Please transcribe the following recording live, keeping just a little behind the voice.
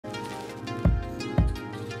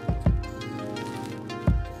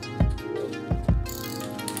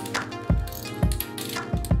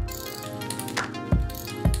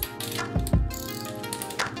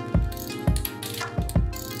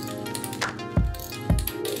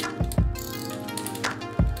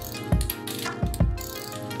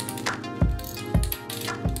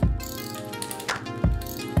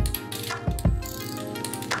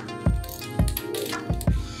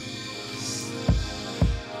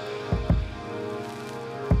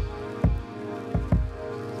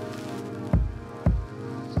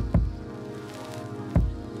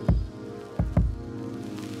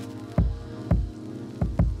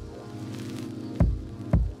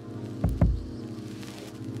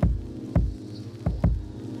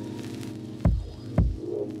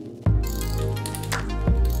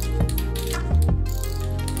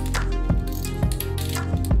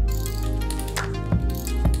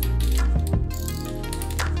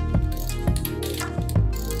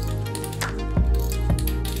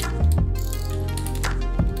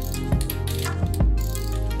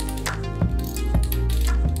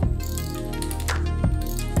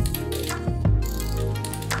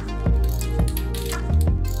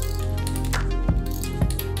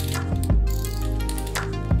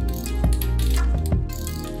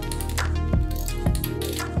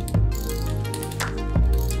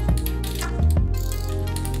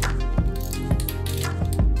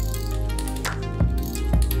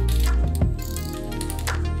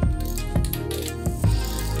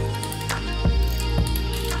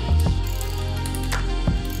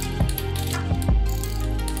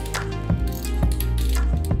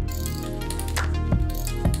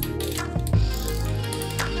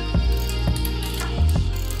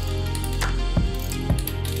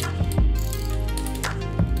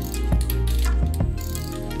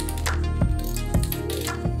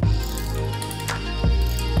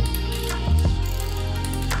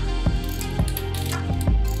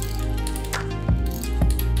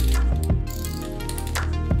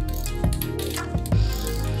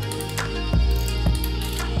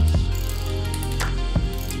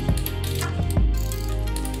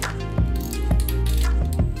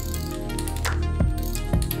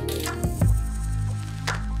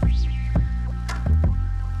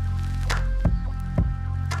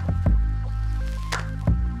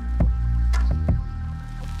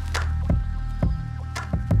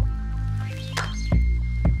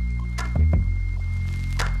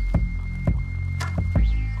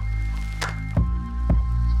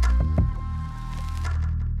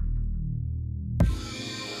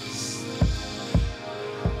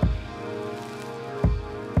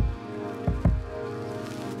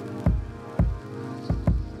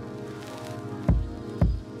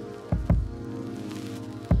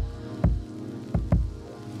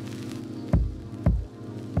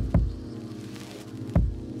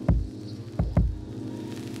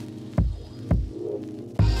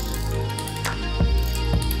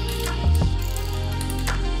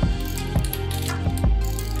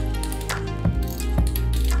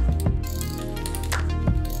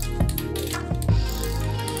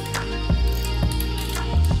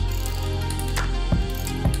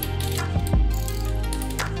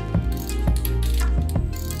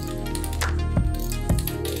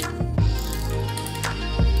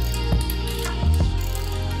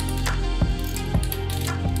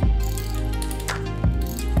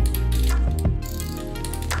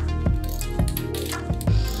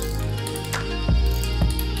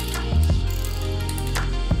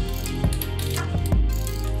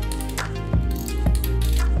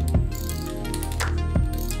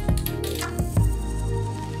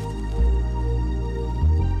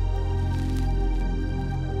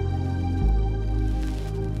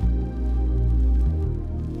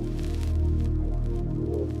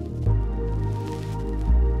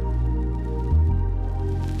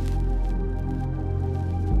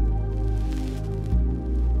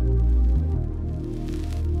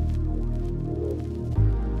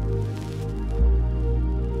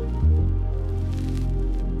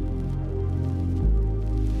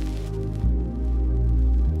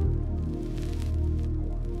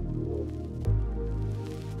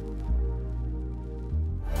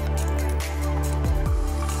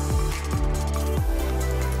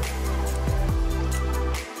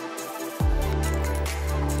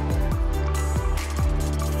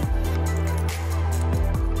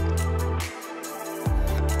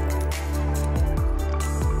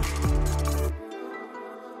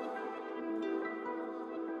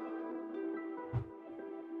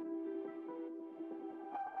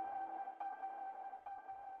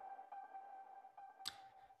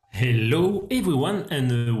Hello everyone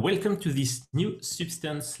and welcome to this new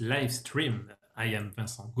Substance live stream. I am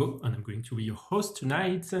Vincent Go and I'm going to be your host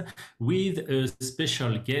tonight with a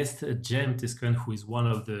special guest, Cem Tezcan, who is one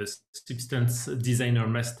of the Substance designer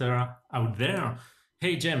master out there.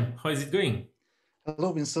 Hey Cem, how is it going?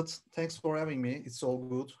 Hello, Vincent. Thanks for having me. It's all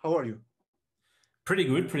good. How are you? Pretty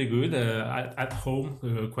good, pretty good. At home,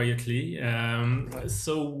 quietly. Right.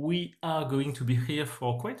 So we are going to be here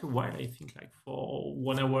for quite a while. I think, like for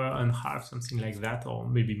 1 hour and a half, something like that, or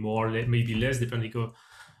maybe more, maybe less, depending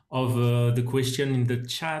of the question in the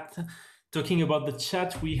chat. Talking about the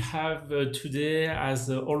chat, we have today, as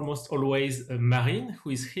almost always, Marine,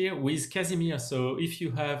 who is here with Casimir. So if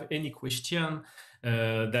you have any question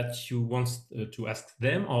that you want to ask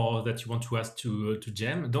them or that you want to ask to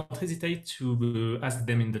Cem, don't hesitate to ask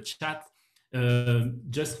them in the chat.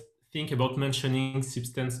 Just think about mentioning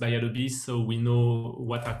Substance by Adobe so we know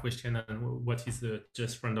what are questions and what is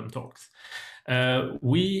just random talks.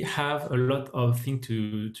 We have a lot of things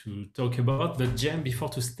to talk about, but Cem, before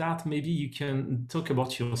to start, maybe you can talk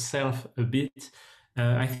about yourself a bit.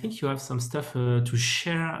 I think you have some stuff to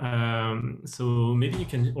share, so maybe you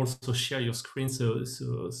can also share your screen so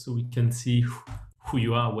we can see who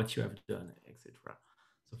you are, what you have done, etc.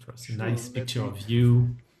 So first, a Sure. nice Let picture me. of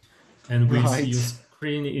you, and we'll see your Right.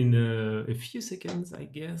 screen in a few seconds, I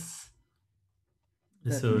guess.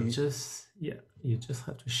 Let So me. just you just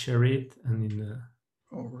have to share it, and in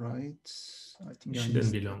All right. I it think I shouldn't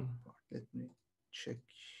missed be that long. part. Let me check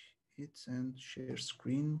it and share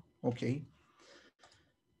screen. Okay.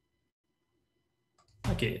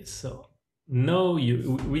 Okay, so now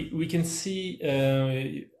we can see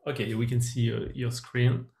okay, we can see your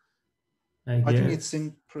screen, I I think it's guess.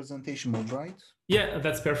 in presentation mode, right? Yeah,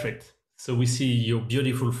 that's perfect. So we see your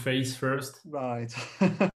beautiful face first. Right.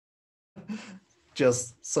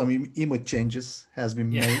 Just some image changes has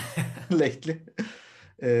been Yeah. made lately.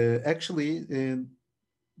 Actually,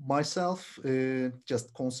 myself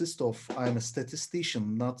just consists of I'm a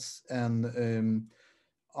statistician, not an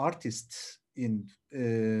artist in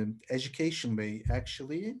education way.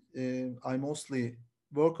 Actually, I mostly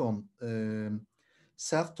work on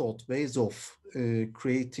self-taught ways of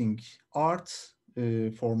creating art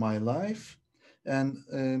for my life, and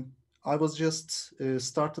I was just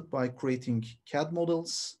started by creating CAD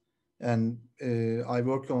models, and I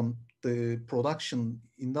work on the production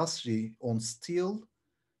industry on steel,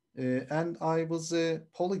 and I was a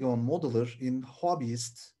polygon modeler in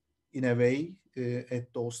hobbyist in a way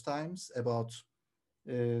at those times about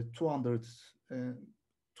 200,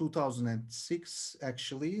 2006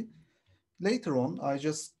 actually. Later on, I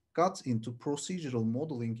just got into procedural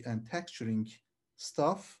modeling and texturing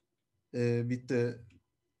stuff with the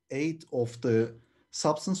aid of the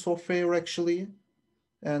Substance software actually.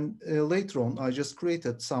 And later on, I just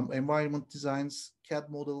created some environment designs, CAD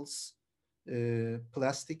models,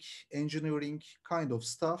 plastic engineering kind of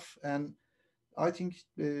stuff. And I think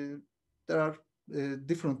there are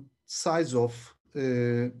different sides of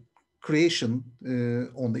creation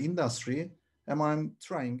on the industry, and I'm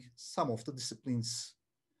trying some of the disciplines.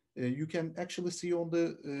 You can actually see on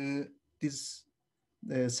the these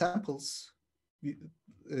samples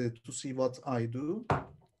to see what I do.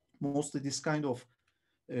 Mostly this kind of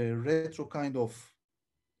retro kind of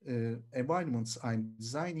environments I'm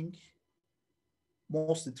designing,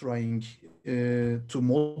 mostly trying to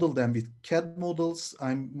model them with CAD models.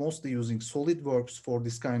 I'm mostly using SolidWorks for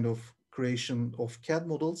this kind of creation of CAD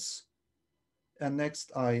models. And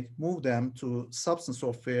next, I move them to Substance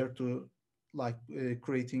software to like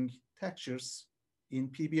creating textures in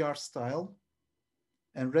PBR style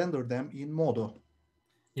and render them in Modo.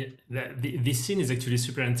 Yeah, this scene is actually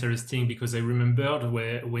super interesting because I remembered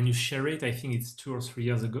when you share it, I think it's 2 or 3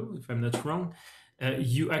 years ago, if I'm not wrong,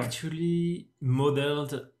 you Right. actually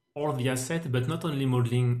modeled all the asset, but not only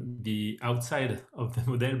modeling the outside of the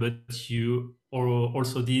model, but you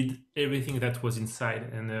also did everything that was inside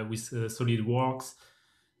and with SolidWorks.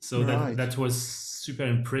 So Right. that was super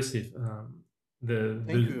impressive. The,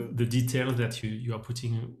 Thank the you. the detail that you are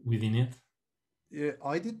putting within it.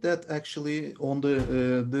 I did that actually on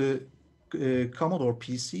the Commodore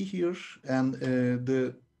PC here and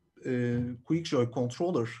the QuickJoy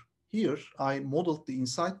controller here. I modeled the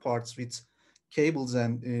inside parts with cables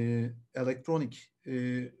and electronic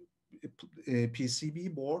PCB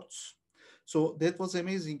boards. So that was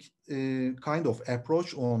amazing kind of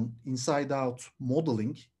approach on inside out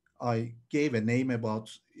modeling. I gave a name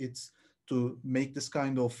about it to make this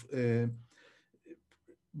kind of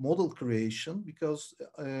model creation because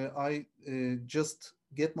I just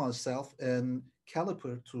get myself an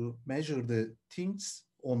caliper to measure the things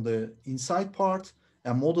on the inside part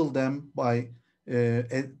and model them by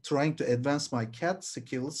trying to advance my CAD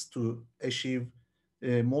skills to achieve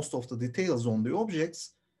most of the details on the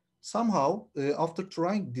objects. Somehow, after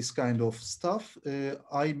trying this kind of stuff,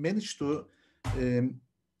 I managed to um,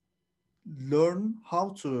 learn how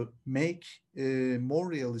to make more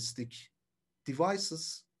realistic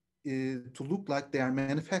devices to look like they are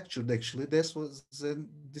manufactured. Actually, this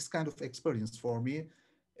kind of experience for me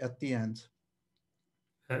at the end.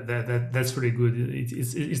 That's really good.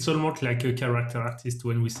 It's almost like a character artist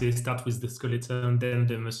when we say start with the skeleton, then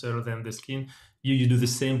the muscle, then the skin. You do the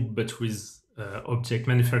same, but with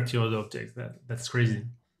manufactured objects. That's crazy.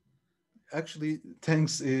 Actually,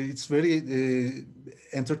 thanks. It's very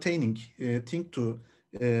entertaining thing to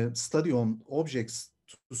study on objects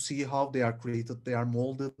to see how they are created. They are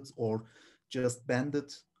molded or just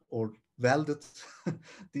bended or welded.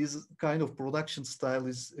 This kind of production style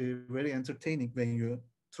is very entertaining when you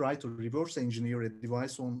try to reverse engineer a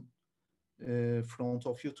device on front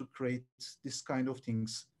of you to create this kind of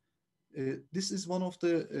things. This is one of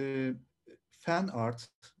the fan art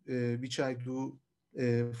which I do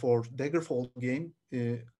for Daggerfall game.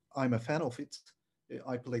 I'm a fan of it.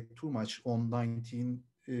 I played too much on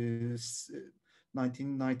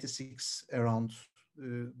 1996 around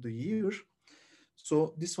the year.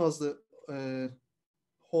 So this was the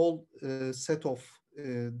whole set of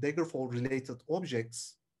Daggerfall related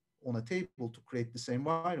objects on a table to create this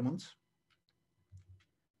environment.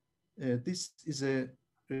 This is a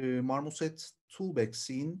marmoset toolbag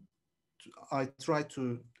scene. I tried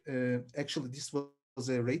to actually this was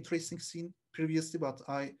a ray tracing scene previously, but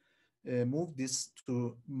I moved this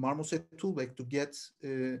to marmoset toolbag to get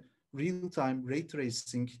real-time ray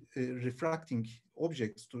tracing, refracting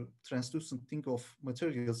objects to translucent think of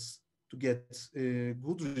materials to get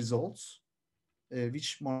good results,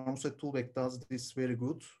 which marmoset toolbag does this very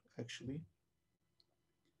good actually.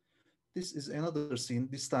 This is another scene.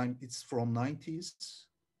 This time it's from 90s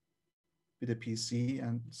with a PC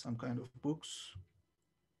and some kind of books.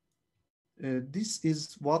 This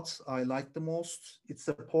is what I like the most. It's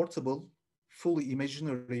a portable, fully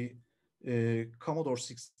imaginary Commodore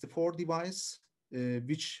 64 device,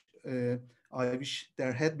 which I wish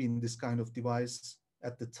there had been this kind of device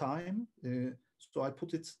at the time. So I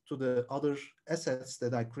put it to the other assets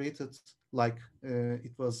that I created, like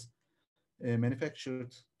it was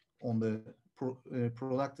manufactured on the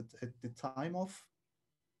product at the time of.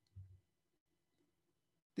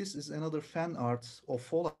 This is another fan art of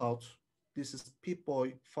Fallout. This is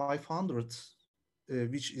Pip-Boy 500,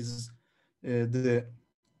 which is the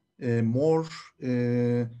more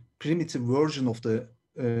primitive version of the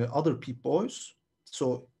other Pip-Boys.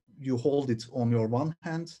 So you hold it on your one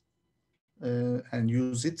hand and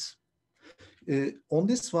use it. On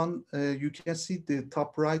this one, you can see the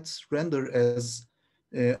top right render as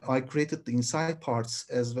I created the inside parts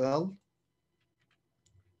as well,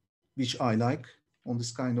 which I like on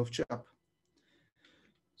this kind of job.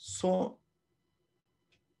 So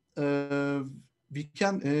uh, we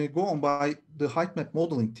can go on by the height map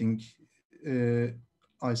modeling thing,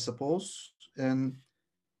 I suppose. And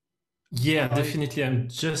Yeah, I, definitely. I'm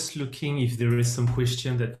just looking if there is some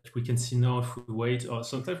question that we can see now if we wait, or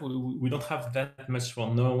sometimes we don't have that much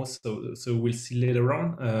for now, so we'll see later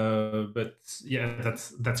on. But yeah,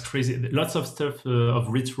 that's crazy. Lots of stuff of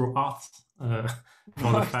retro art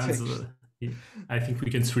for the right, fans. Yeah, I think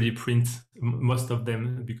we can 3D print most of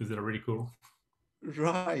them because they're really cool.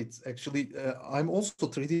 right. Actually, I'm also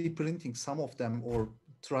 3D printing some of them or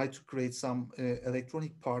try to create some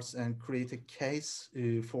electronic parts and create a case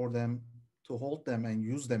for them to hold them and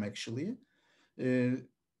use them actually. uh,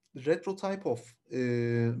 Retro type of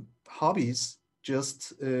hobbies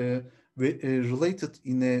just related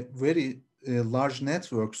in a very large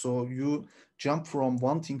network. So you jump from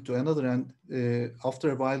one thing to another, and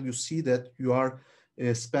after a while, you see that you are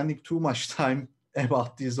spending too much time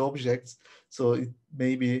about these objects. So it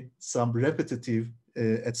may be some repetitive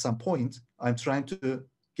at some point. I'm trying to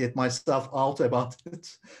get myself out about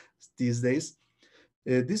it these days.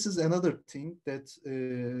 This is another thing that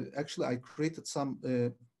actually I created some,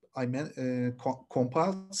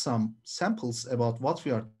 compiled some samples about what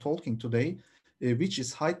we are talking today, which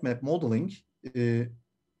is height map modeling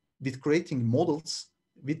with creating models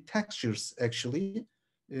with textures actually.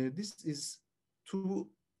 This is two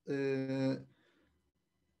uh,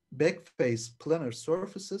 backface planar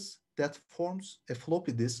surfaces that forms a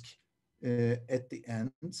floppy disk at the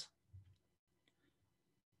end.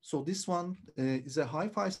 So this one is a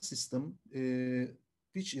hi-fi system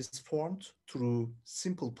which is formed through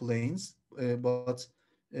simple planes, but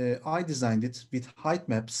I designed it with height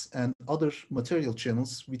maps and other material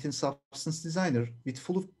channels within Substance Designer with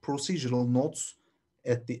full of procedural nodes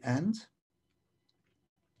at the end.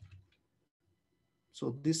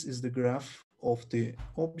 So this is the graph of the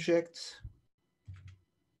object.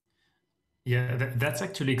 Yeah, that's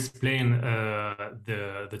actually explain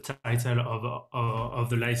the title of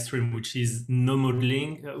the live stream, which is no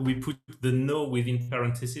modeling. We put the no within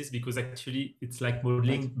parentheses because actually it's like Right.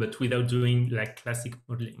 modeling, but without doing like classic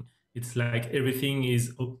modeling. It's like everything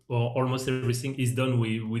is, or almost everything is done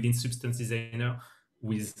within Substance Designer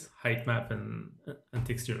with height map and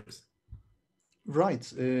textures.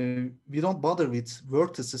 Right. We don't bother with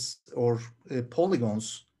vertices or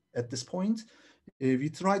polygons at this point. We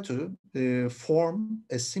try to form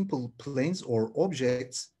a simple planes or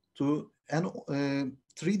objects to an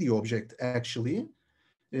 3D object actually.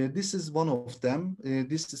 This is one of them.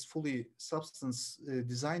 This is fully Substance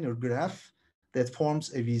Designer graph that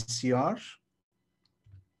forms a VCR.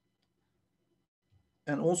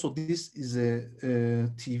 And also this is a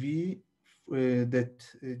TV that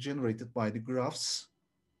generated by the graphs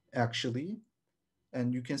actually.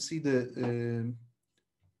 And you can see the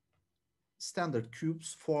standard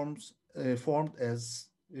cubes formed as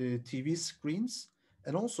TV screens.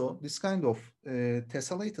 And also this kind of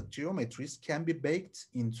tessellated geometries can be baked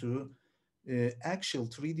into actual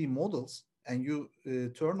 3D models, and you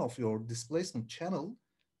turn off your displacement channel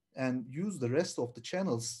and use the rest of the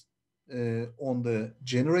channels on the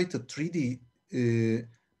generated 3D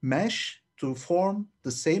mesh to form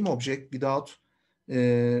the same object without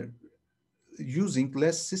using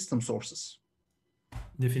less system sources.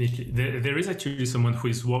 Definitely, there is actually someone who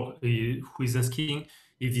is asking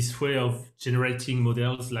if this way of generating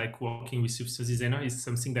models, like working with Substance Designer, is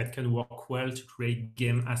something that can work well to create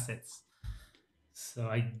game assets. So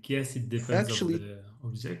I guess it depends of Actually, the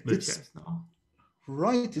object, but it's yes, no.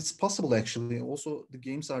 right. It's possible actually. Also, the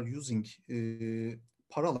games are using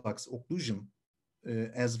parallax occlusion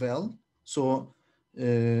as well. So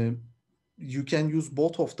uh, you can use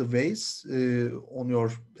both of the ways on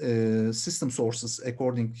your system sources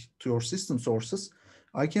according to your system sources.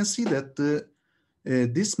 I can see that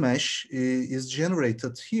this mesh is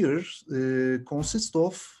generated here consists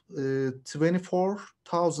of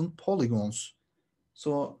 24,000 polygons.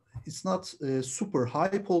 So it's not super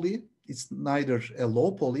high poly. It's neither a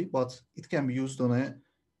low poly, but it can be used on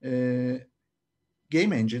a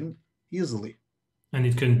game engine easily. And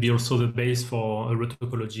it can be also the base for a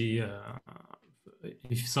rotopology.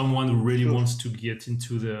 If someone really Sure. wants to get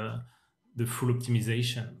into the full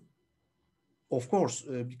optimization. Of course,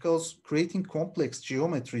 because creating complex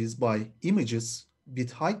geometries by images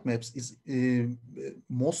with height maps is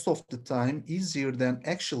most of the time easier than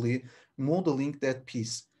actually modeling that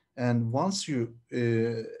piece. And once you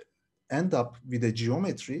end up with a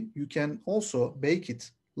geometry, you can also bake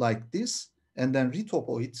it like this and then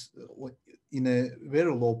retopo it in a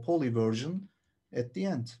very low poly version at the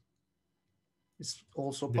end. It's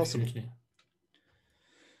also possible. Definitely.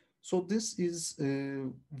 So this is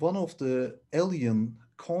one of the alien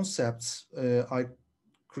concepts I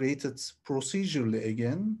created procedurally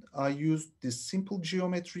again. I used this simple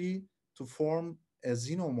geometry to form a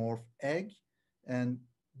xenomorph egg, and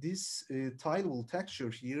this tileable texture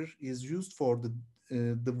here is used for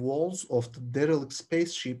the walls of the derelict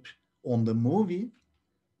spaceship on the movie.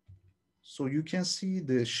 So you can see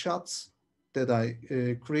the shots that I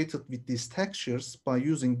created with these textures by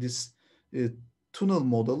using this uh, tunnel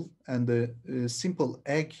model and the simple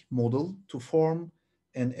egg model to form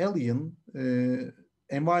an alien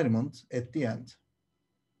environment at the end.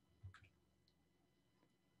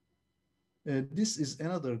 This is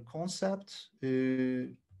another concept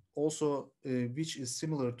also which is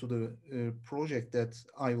similar to the project that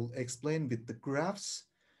I will explain with the graphs.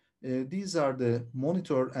 These are the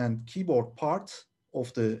monitor and keyboard part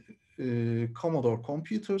of the Commodore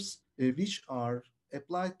computers, which are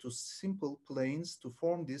applied to simple planes to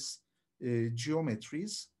form these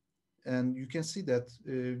geometries. And you can see that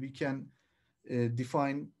we can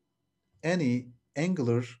define any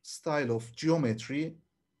angular style of geometry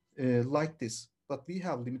like this. But we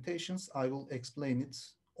have limitations. I will explain it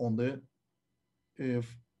on the uh,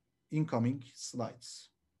 incoming slides.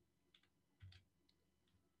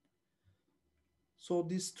 So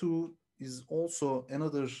this too is also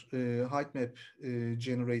another height map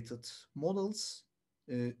generated models.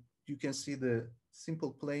 You can see the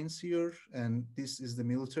simple planes here, and this is the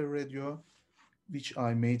military radio, which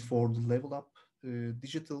I made for the Level Up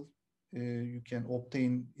digital. You can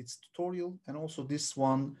obtain its tutorial, and also this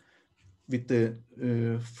one with the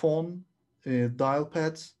phone dial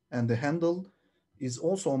pad and the handle is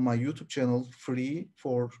also on my YouTube channel, free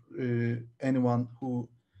for anyone who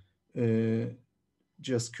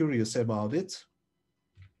just curious about it.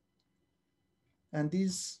 And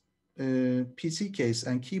this PC case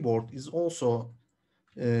and keyboard is also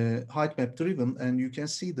height map driven, and you can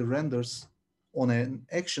see the renders on an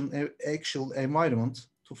actual environment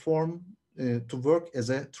to form to work as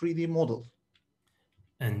a 3D model.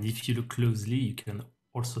 And if you look closely, you can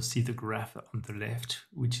also see the graph on the left,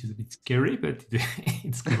 which is a bit scary, but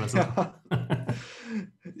it's cool as well.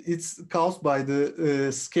 It's caused by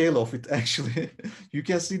the scale of it, actually. You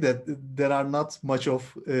can see that there are not much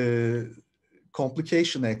of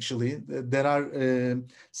complication, actually. There are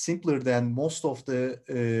simpler than most of the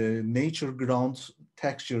nature ground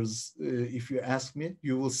textures. If you ask me,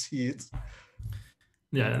 you will see it.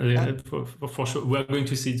 Yeah, for sure. We're going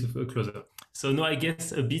to see it closer. So now I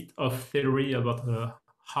guess a bit of theory about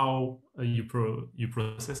how you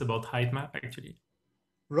process about height map, actually.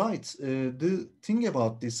 Right. The thing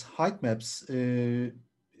about these height maps,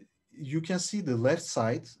 you can see the left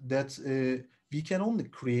side that we can only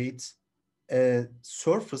create a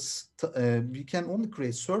surface, we can only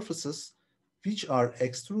create surfaces which are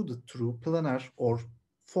extruded through planar or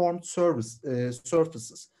formed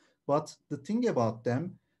surfaces. But the thing about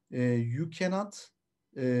them, you cannot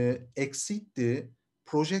exceed the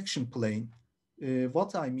projection plane.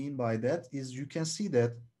 What I mean by that is you can see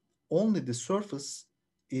that only the surface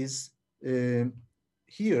is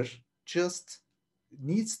here just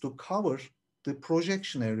needs to cover the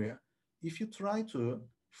projection area. If you try to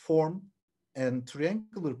form a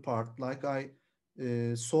triangular part like I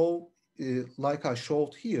showed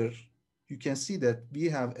here, you can see that we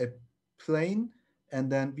have a plane and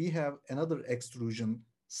then we have another extrusion,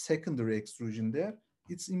 secondary extrusion there.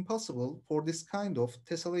 It's impossible for this kind of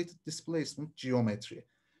tessellated displacement geometry.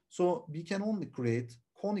 So we can only create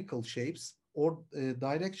conical shapes or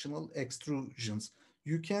directional extrusions.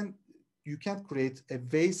 You can't create a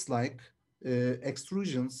vase-like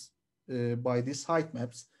extrusions by these height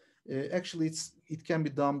maps. Actually, it can be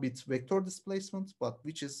done with vector displacement, but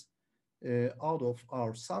which is out of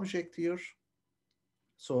our subject here.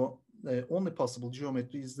 So only possible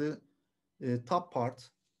geometry is the top part,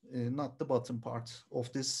 not the bottom part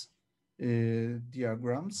of this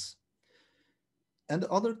diagrams. And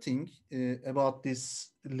the other thing about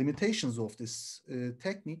these limitations of this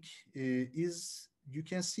technique is you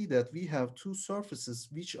can see that we have two surfaces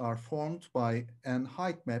which are formed by an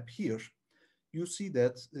height map here. You see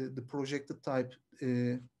that the projected type,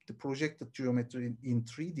 the projected geometry in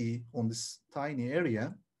 3D on this tiny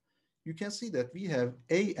area, you can see that we have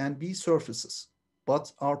A and B surfaces,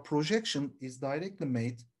 but our projection is directly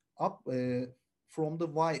made up from the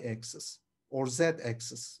y-axis or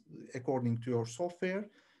z-axis according to your software.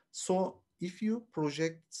 So if you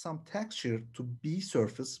project some texture to B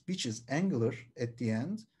surface, which is angular at the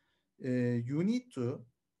end, you need to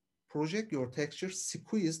project your texture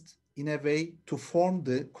squeezed in a way to form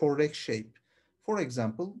the correct shape. For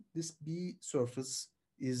example, this B surface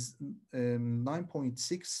is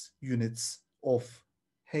 9.6 units of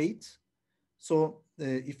height. So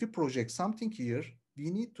if we project something here, we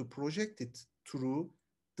need to project it through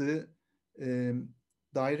the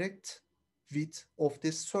direct width of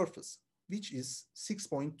this surface, which is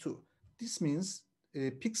 6.2. This means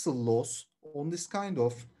pixel loss on this kind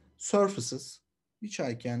of surfaces, which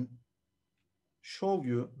I can show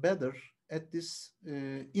you better at this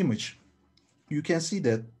image. You can see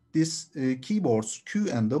that these keyboards Q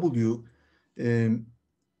and W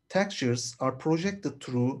textures are projected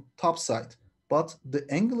through top side, but the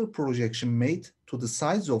angular projection made to the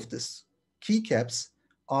sides of this keycaps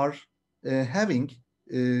are having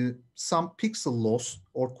some pixel loss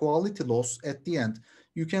or quality loss at the end.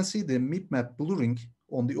 You can see the mip-map blurring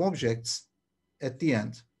on the objects at the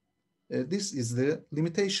end. This is the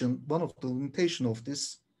limitation, one of the limitation of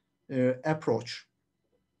this approach.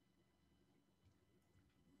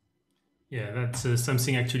 Yeah, that's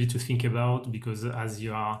something actually to think about, because as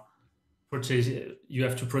you are you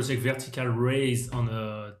have to project vertical rays on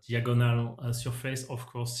a diagonal surface. Of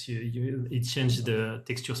course, it changes the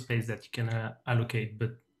texture space that you can allocate,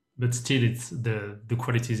 but still, the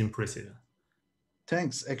quality is impressive.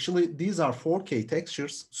 Thanks. Actually, these are 4K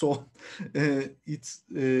textures, so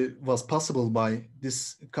it was possible by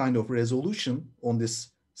this kind of resolution on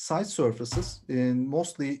this side surfaces. And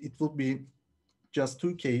mostly, it will be just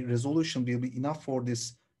 2K resolution will be enough for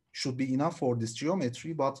this. Should be enough for this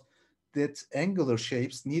geometry, but that angular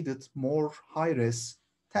shapes needed more high-res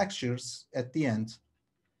textures at the end.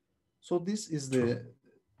 So this is the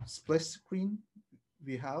splash screen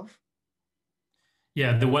we have.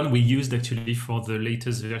 Yeah, the one we used actually for the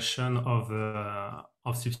latest version of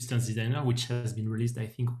Substance Designer, which has been released, I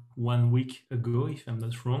think, 1 week ago, if I'm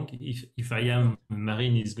not wrong. If I am,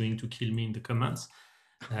 Marine is going to kill me in the comments.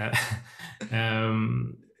 Uh, It's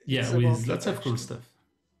yeah, about with that lots of cool actually. stuff.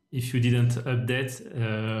 If you didn't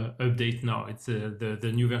update now. It's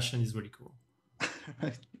the new version is really cool.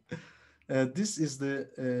 Right. This is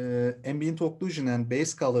the ambient occlusion and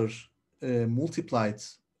base color multiplied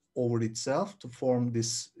over itself to form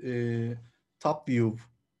this top view.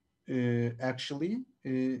 Actually,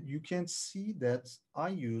 you can see that I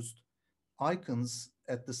used icons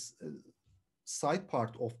at the side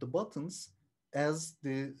part of the buttons as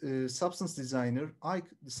the substance designer's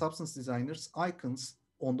icons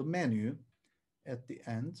on the menu at the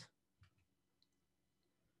end.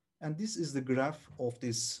 And this is the graph of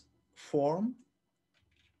this form.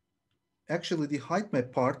 Actually, the height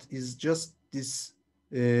map part is just this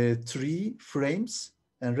three frames,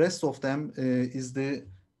 and rest of them is the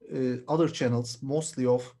other channels, mostly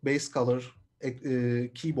of base color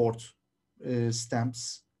keyboard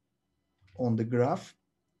stamps on the graph.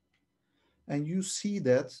 And you see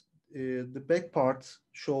that the back part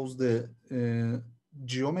shows the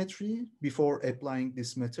geometry before applying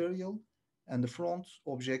this material, and the front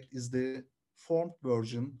object is the formed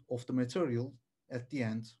version of the material at the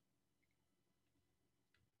end.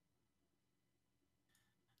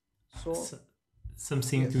 So So,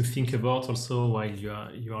 something to yes, think about also while you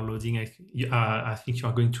are loading. I think you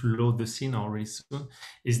are going to load the scene already soon.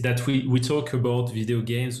 Is that we talk about video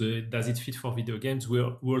games? Does it fit for video games? We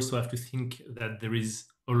also have to think that there is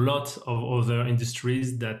a lot of other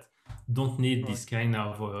industries that don't need right. this kind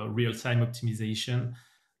of real-time optimization,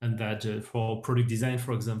 and that for product design,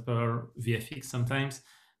 for example, VFX sometimes.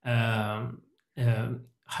 Um,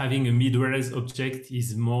 Having a mid-res object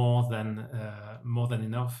is more than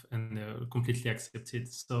enough and completely accepted.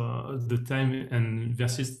 So the time and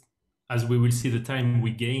versus, as we will see, the time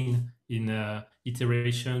we gain in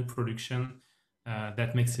iteration production,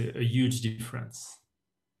 that makes a huge difference.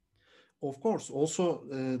 Of course, also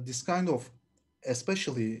this kind of,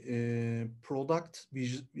 especially product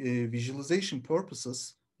visualization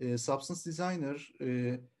purposes, Substance Designer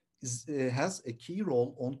has a key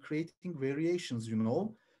role on creating variations, you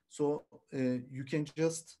know. So you can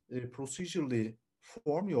just procedurally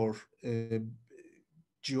form your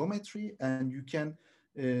geometry, and you can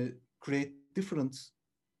create different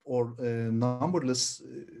or numberless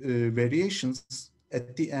variations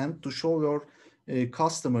at the end to show your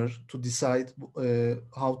customer to decide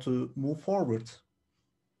how to move forward.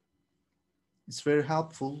 It's very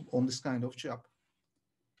helpful on this kind of job.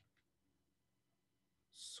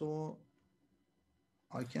 So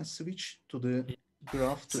I can switch to the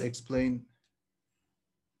graph to So, explain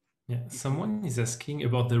yeah, if you. someone is asking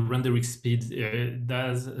about the rendering speed.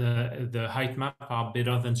 Does the height map are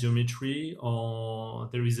better than geometry, or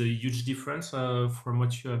there is a huge difference from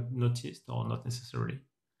what you have noticed, or not necessarily?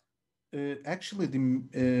 Actually,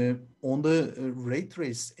 on the ray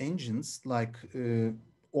trace engines like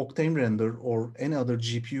Octane Render or any other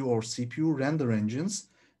GPU or CPU render engines,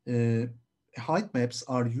 uh, height maps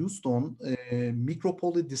are used on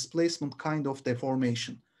micropoly displacement kind of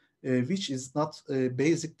deformation, which is not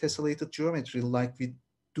basic tessellated geometry like we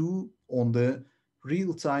do on the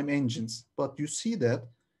real-time engines. But you see that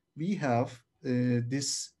we have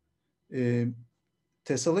this uh,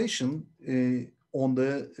 tessellation on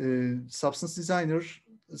the substance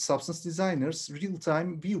designer's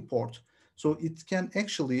real-time viewport. So it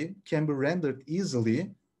can be rendered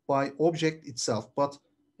easily by object itself, but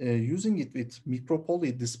using it with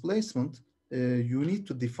micropoly displacement, you need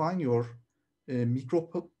to define your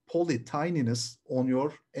micropoly tininess on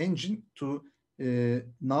your engine to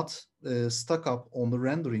not stuck up on the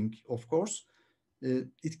rendering, of course.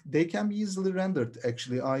 They can be easily rendered.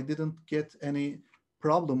 Actually, I didn't get any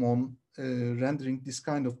problem on rendering this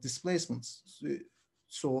kind of displacements.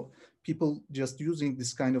 So people just using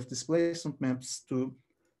this kind of displacement maps to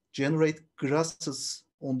generate grasses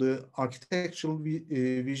on the architectural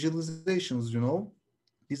visualizations, you know,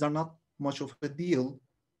 these are not much of a deal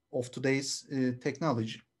of today's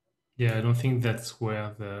technology. Yeah, I don't think that's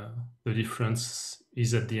where the difference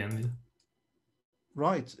is at the end.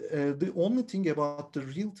 Right. The only thing about the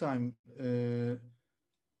real-time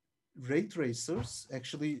ray tracers,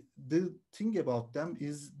 actually, the thing about them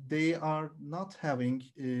is they are not having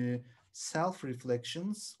self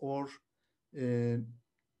reflections or uh,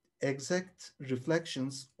 exact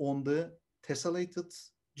reflections on the tessellated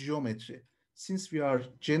geometry. Since we are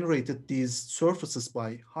generated these surfaces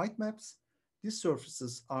by height maps, these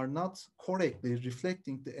surfaces are not correctly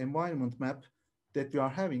reflecting the environment map that we are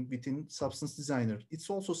having within Substance Designer. It's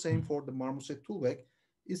also same for the Marmoset toolbag.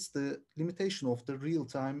 It's the limitation of the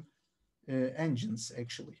real-time engines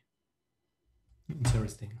actually.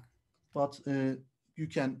 Interesting. But you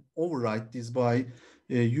can override this by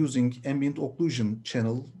using ambient occlusion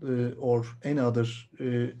channel or any other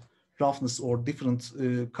roughness or different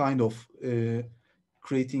kind of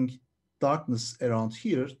creating darkness around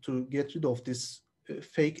here to get rid of this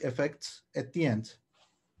fake effect at the end.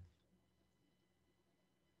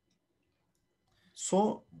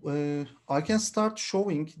 So I can start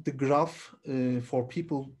showing the graph for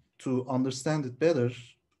people to understand it better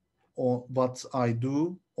on what I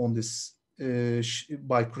do on this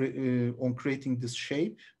on creating this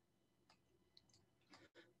shape.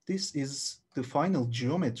 This is the final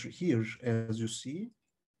geometry here, as you see.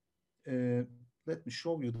 Let me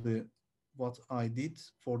show you the what I did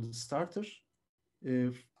for the starter.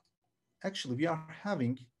 Uh, Actually, we are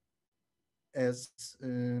having as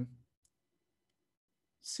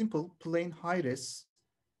simple plain high-res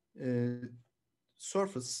uh,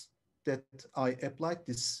 surface that I applied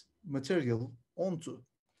this material onto.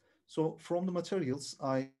 So from the materials,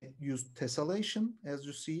 I used tessellation, as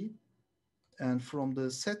you see, and from the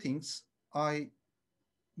settings,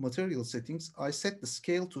 material settings, I set the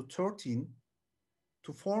scale to 13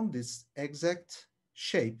 to form this exact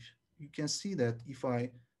shape. You can see that if I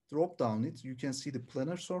drop down it, you can see the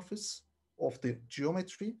planar surface of the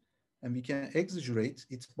geometry, and we can exaggerate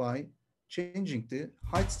it by changing the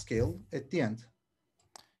height scale at the end.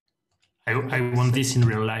 I From the want this in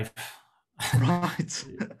setting, real life. right?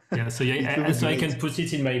 Yeah, so It will yeah, be so I can great. put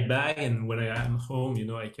it in my bag, and when I am home,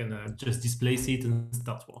 I can just displace it and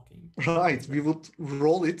start working. Right, we would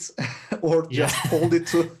roll it or Yeah, just fold it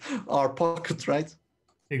to our pocket, right?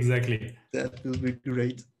 exactly. That will be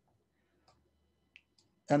great.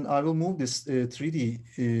 And I will move this 3D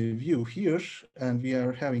view here, and we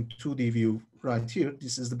are having 2D view right here.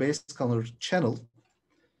 This is the base color channel.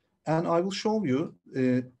 And I will show you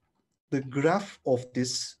the graph of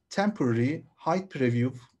this temporary height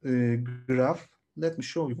preview graph. Let me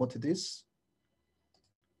show you what it is.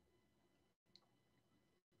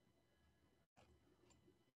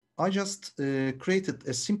 I just created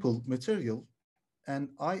a simple material, and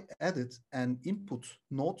I added an input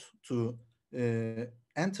node to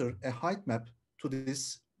enter a height map to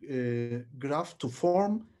this graph to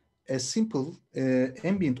form a simple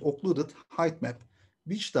ambient occluded height map,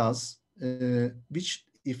 which does, which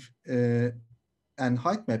if an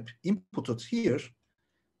height map inputted here,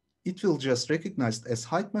 it will just recognize as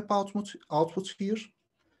height map output here.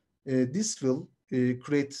 This will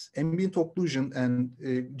create ambient occlusion and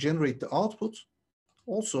generate the output.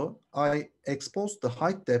 Also, I exposed the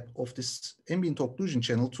height depth of this ambient occlusion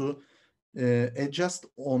channel to adjust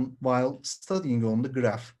on while studying on the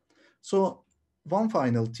graph. So one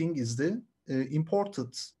final thing is the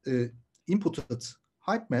imported inputted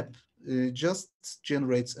height map just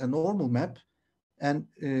generates a normal map and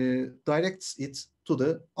directs it to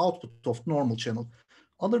the output of normal channel.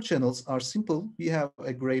 Other channels are simple. We have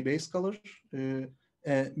a gray base color,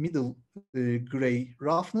 a middle gray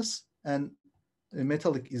roughness, and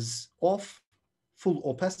metallic is off, full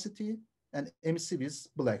opacity, and emissive is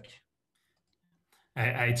black.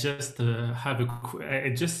 I just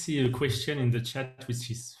I just see a question in the chat, which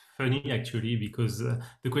is funny actually, because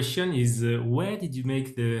the question is, where did you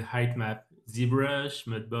make the height map? ZBrush,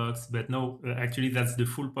 Mudbox, but no, actually that's the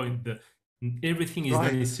full point. Everything is done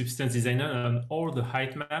in Right, Substance Designer, and all the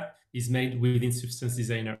height map is made within Substance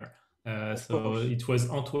Designer. of So course. it was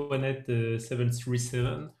Antoinette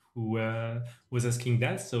 737 who was asking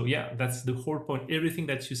that. So yeah, that's the whole point. Everything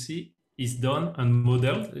that you see is done and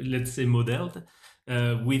modeled, let's say modeled,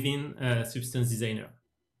 within Substance Designer.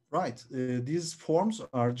 Right, these forms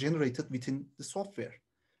are generated within the software.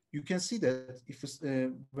 You can see that if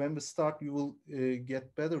when we start, you will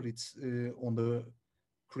get better it on the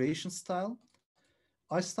creation style.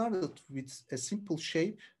 I started with a simple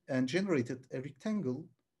shape and generated a rectangle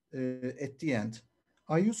at the end.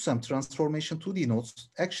 I used some transformation 2D nodes.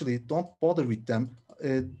 Actually, don't bother with them.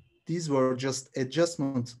 These were just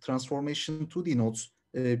adjustment transformation 2D nodes,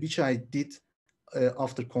 which I did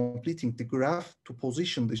after completing the graph to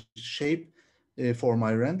position the shape for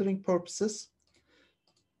my rendering purposes.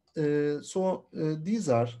 These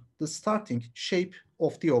are the starting shape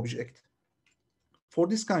of the object. For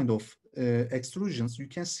this kind of extrusions, you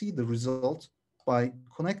can see the result by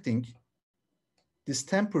connecting this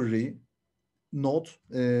temporary node.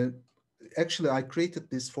 Actually, I created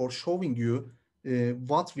this for showing you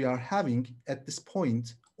what we are having at this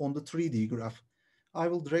point on the 3D graph. I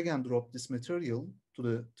will drag and drop this material to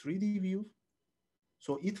the 3D view.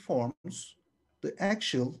 So it forms the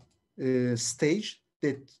actual stage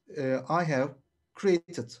that I have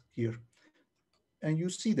created here. And you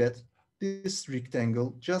see that this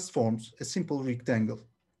rectangle just forms a simple rectangle.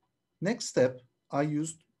 Next step, I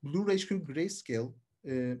used Blue HQ Grayscale.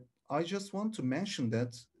 Uh, I just want to mention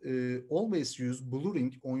that always use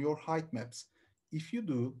blurring on your height maps. If you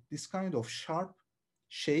do this kind of sharp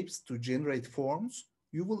shapes to generate forms,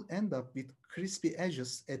 you will end up with crispy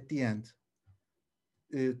edges at the end.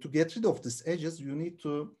 To get rid of these edges, you need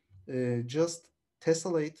to just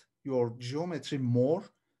tessellate your geometry more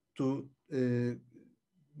to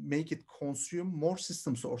make it consume more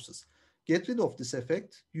system sources. Get rid of this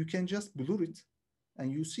effect, you can just blur it,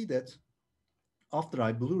 and you see that after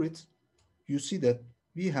I blur it, you see that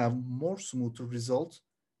we have more smoother result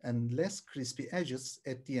and less crispy edges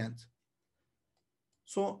at the end.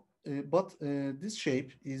 So, but this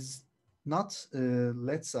shape is not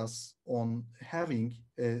lets us on having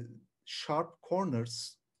sharp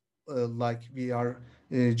corners like we are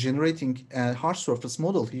generating a hard surface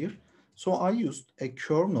model here. So I used a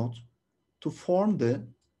curve node to form the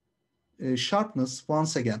sharpness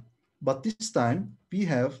once again. But this time we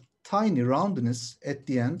have tiny roundness at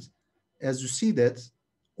the end. As you see that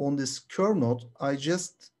on this curve node, I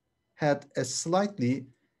just had a slightly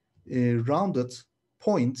rounded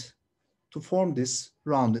point to form this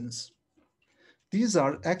roundness. These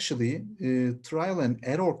are actually trial and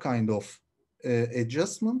error kind of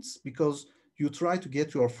adjustments because you try to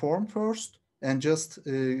get your form first and just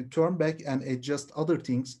turn back and adjust other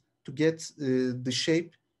things to get the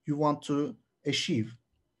shape you want to achieve.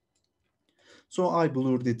 So I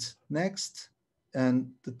blurred it next, and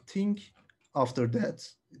the thing after that,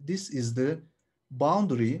 this is the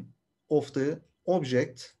boundary of the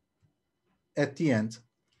object at the end.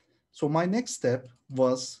 So my next step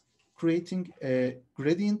was creating a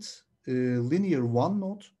gradient linear one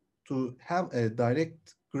node to have a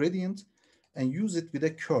direct gradient and use it with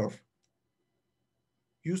a curve.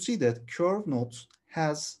 You see that curve node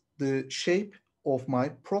has the shape of my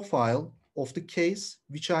profile of the case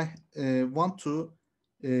which I want to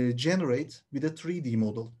generate with a 3D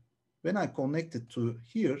model. When I connect it to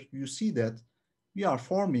here, you see that we are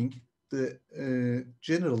forming the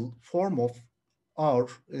general form of our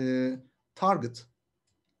target.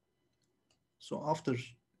 So after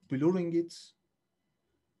blurring it,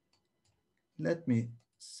 let me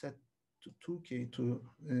set to 2K to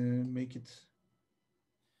make it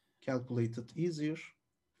calculated easier.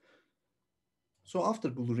 So after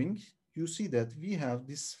blurring, you see that we have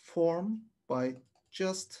this form by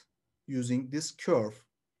just using this curve.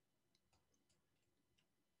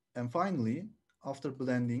 And finally, after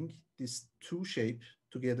blending these two shapes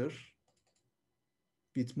together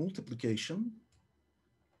with multiplication,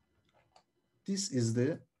 this is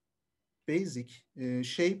the basic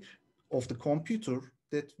shape of the computer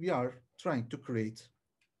that we are trying to create.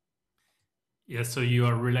 Yeah, so you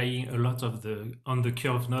are relying a lot of the on the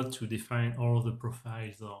curve node to define all the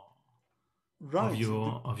profiles or Right.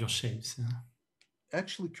 of your shapes.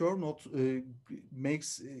 Actually, curve node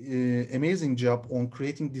makes amazing job on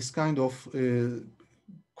creating this kind of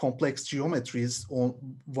complex geometries on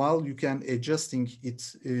while you can adjusting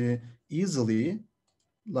it easily,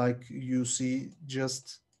 like you see,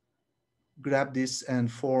 just grab this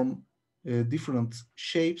and form different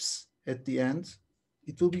shapes at the end.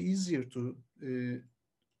 It will be easier to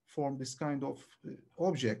form this kind of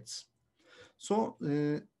objects. So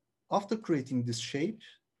after creating this shape,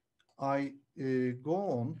 I go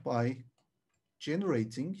on by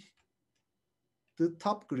generating the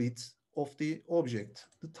top grid of the object.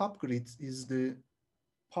 The top grid is the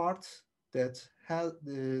part that has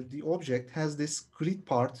the object has this grid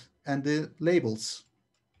part and the labels.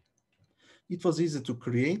 It was easy to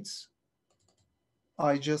create.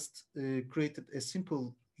 I just created a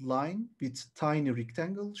simple line with tiny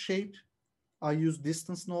rectangle shape. I use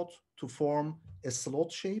distance node to form a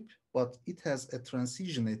slot shape, but it has a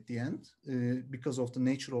transition at the end because of the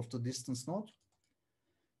nature of the distance node.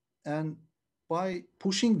 And by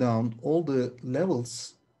pushing down all the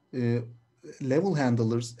levels, uh, level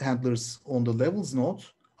handlers on the levels node,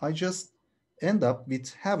 I just end up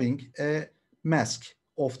with having a mask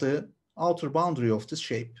of the outer boundary of the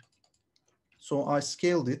shape. So I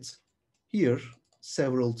scaled it here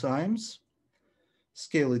several times,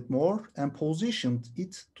 scale it more, and positioned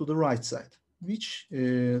it to the right side, which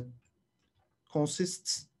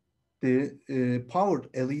consists the powered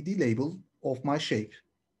LED label of my shape.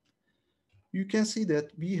 You can see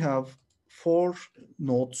that we have four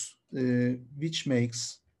nodes, which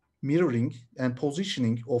makes mirroring and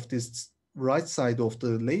positioning of this right side of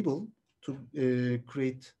the label to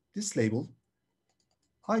create this label.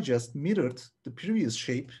 I just mirrored the previous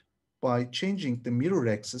shape by changing the mirror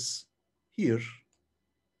axis here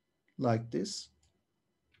like this.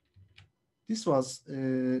 This was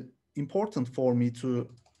important for me to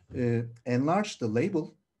enlarge the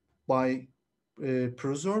label by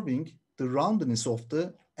preserving the roundness of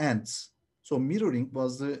the ends. So mirroring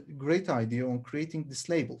was the great idea on creating this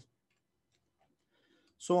label.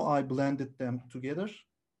 So I blended them together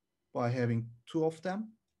by having two of them.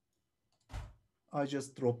 I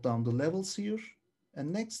just dropped down the levels here.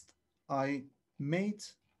 And next I made,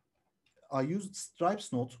 I used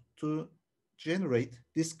stripes node to generate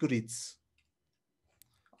these grids.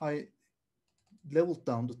 I leveled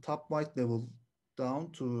down the top white level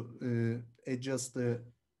down to adjust the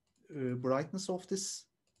brightness of this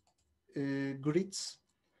grids.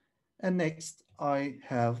 And next I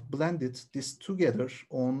have blended this together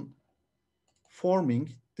on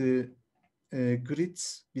forming the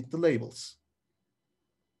grids with the labels.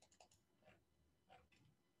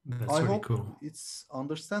 That's I really hope cool. it's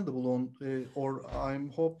understandable on, or hope I'm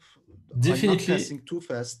not Definitely. passing too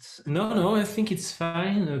fast. No, I think it's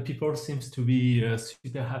fine. People seems to be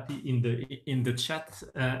super happy in the chat.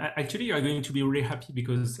 Actually, you are going to be really happy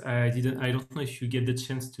because I don't know if you get the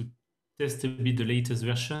chance to test a bit the latest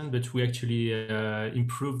version, but we actually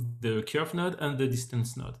improved the curve node and the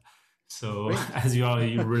distance node. So Great. as you are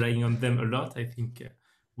relying on them a lot, I think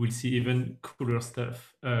we'll see even cooler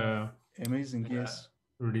stuff. Amazing, yes.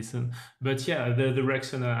 Really soon. But yeah, the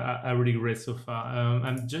reaction are really great so far.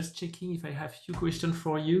 I'm just checking if I have a few questions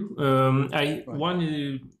for you. Right.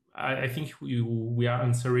 I think we are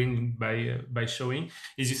answering by showing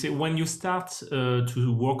is you say when you start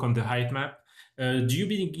to work on the height map, do you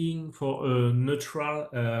begin for a neutral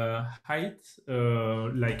height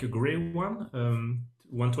like a gray one,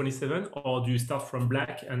 127, or do you start from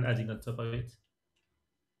black and adding on top of it?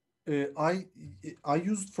 I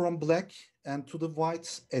used from black and to the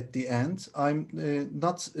white at the end. I'm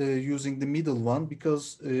not using the middle one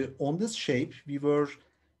because on this shape we were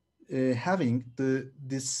having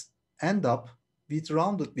this end up with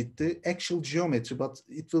rounded with the actual geometry, but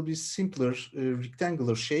it will be simpler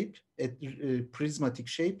rectangular shape at prismatic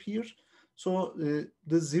shape here. So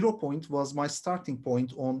the 0 point was my starting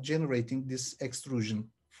point on generating this extrusion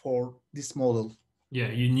for this model. Yeah,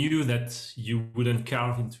 you knew that you wouldn't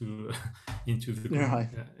carve into into the Right.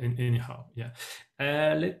 anyhow. Yeah.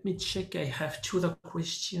 Let me check. I have two other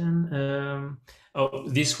question. Oh,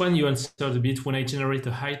 this one you answered a bit. When I generate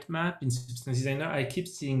a height map in Substance Designer, I keep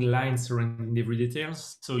seeing lines surrounding every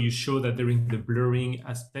details. So you show that during the blurring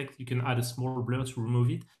aspect, you can add a small blur to remove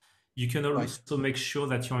it. You can Right. also make sure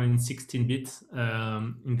that you're in 16-bit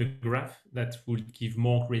in the graph. That will give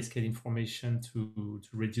more grayscale information to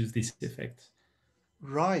reduce this effect.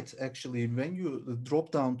 Right, actually, when you drop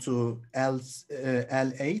down to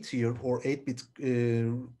L8 here or 8-bit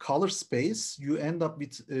color space, you end up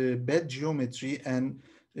with bad geometry and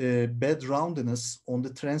bad roundness on the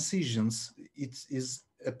transitions. It is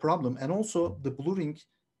a problem. And also the blurring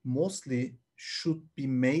mostly should be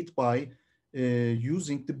made by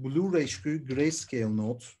using the Blu-ray grayscale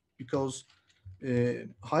node because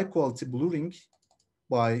high quality blurring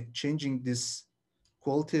by changing this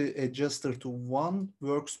quality adjuster to 1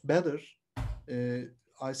 works better.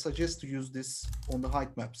 I suggest to use this on the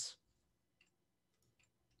height maps.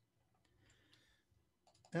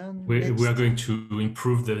 And We are next, going to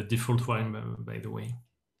improve the default one, by the way.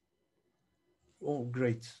 oh,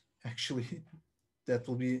 great. Actually, that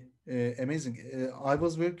will be amazing. I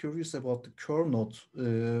was very curious about the curve node,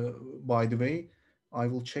 by the way. I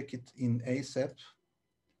will check it in ASAP.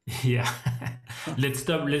 Yeah, let's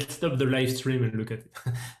stop the live stream and look at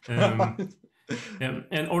it.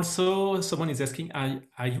 And also, someone is asking,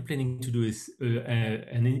 are you planning to do this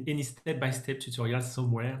any step-by-step tutorial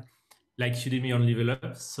somewhere, like Udemy on Level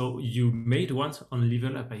Up? So you made one on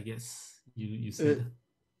Level Up, I guess. You said.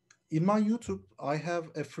 In my YouTube, I have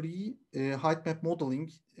a free height map modeling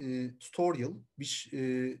tutorial, which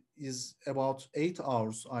is about 8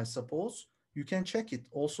 hours, I suppose. You can check it.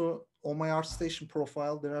 Also, on my ArtStation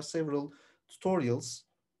profile, there are several tutorials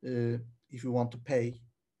if you want to pay,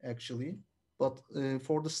 actually. But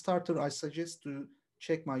for the starter, I suggest to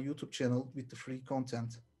check my YouTube channel with the free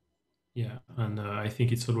content. Yeah, and I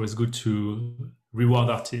think it's always good to reward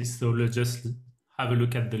artists. So let's just have a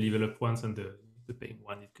look at the Level Up ones and the paying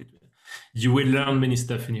one. It could. You will learn many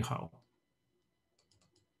stuff anyhow.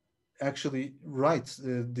 Actually, right.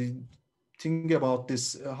 The thing about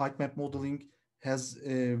this height map modeling has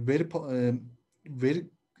a very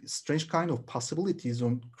strange kind of possibilities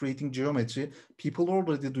on creating geometry. People are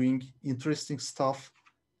already doing interesting stuff.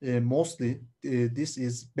 Mostly, this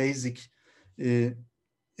is basic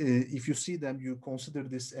if you see them, you consider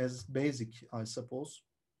this as basic, I suppose.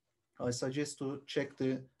 I suggest to check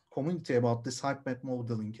the community about this height map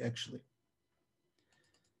modeling actually.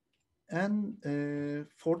 And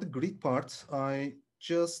for the grid part, I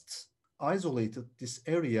just isolated this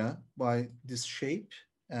area by this shape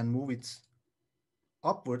and move it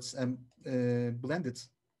upwards and blend it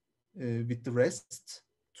with the rest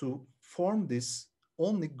to form this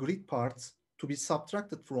only grid part to be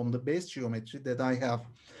subtracted from the base geometry that I have.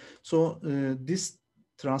 So this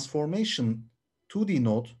transformation 2D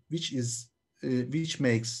node, which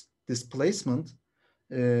makes this placement,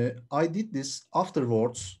 I did this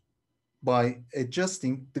afterwards by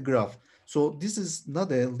adjusting the graph. So this is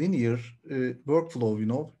not a linear workflow, you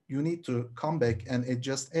know. You need to come back and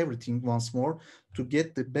adjust everything once more to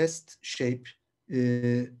get the best shape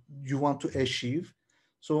you want to achieve.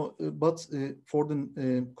 So, for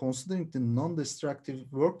the considering the non-destructive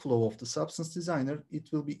workflow of the Substance Designer,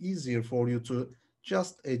 it will be easier for you to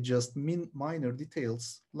just adjust minor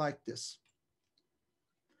details like this.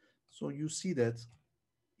 So you see that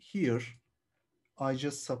here I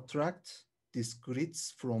just subtract these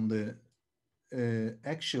grids from the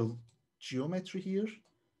actual geometry here,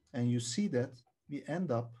 and you see that we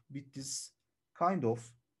end up with this kind of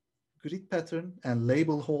grid pattern and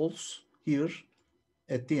label holes here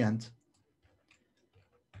at the end.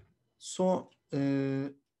 So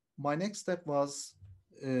my next step was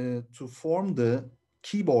to form the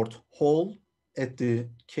keyboard hole at the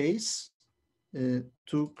case.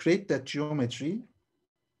 To create that geometry,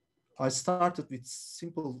 I started with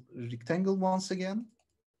simple rectangle once again.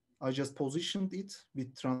 I just positioned it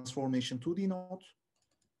with transformation 2D node.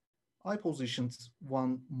 I positioned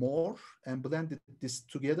one more and blended this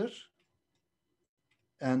together.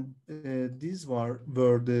 And these were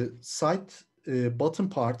the side bottom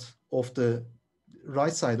part of the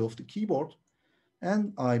right side of the keyboard.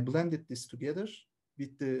 And I blended this together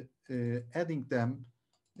with the adding them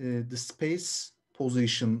the space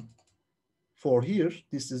position for here.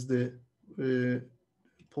 This is the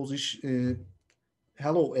position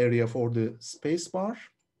hello area for the space bar.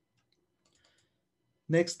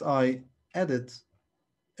 Next, I added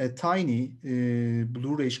a tiny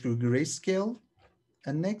Blu-ray grayscale,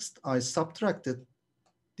 and next I subtracted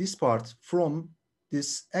this part from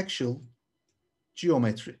this actual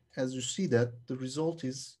geometry. As you see that the result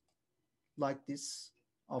is like this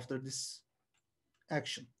after this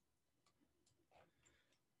action.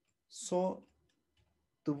 So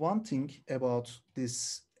the one thing about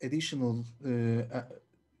this additional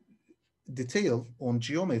detail on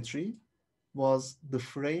geometry was the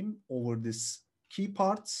frame over this key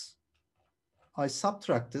parts. I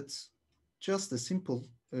subtracted just a simple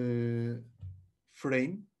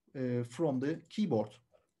frame from the keyboard.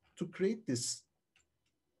 To create this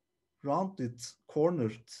rounded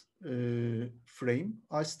cornered frame,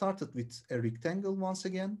 I started with a rectangle once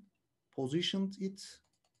again, positioned it.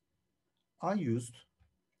 I used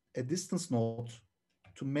a distance node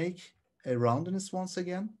to make a roundness once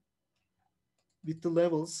again. With the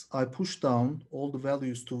levels, I push down all the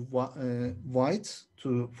values to white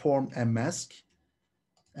to form a mask.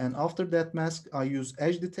 And after that mask, I use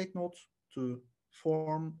edge detect node to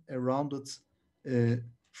form a rounded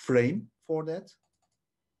frame for that.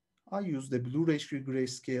 I use the Blu-ray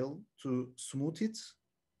grayscale to smooth it.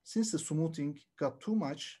 Since the smoothing got too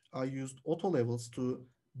much, I used auto levels to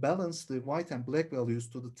balance the white and black values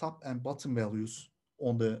to the top and bottom values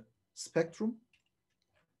on the spectrum.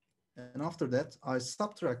 And after that, I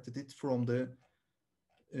subtracted it from the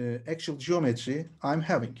actual geometry I'm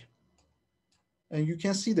having. And you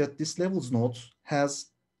can see that this levels node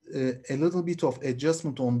has a little bit of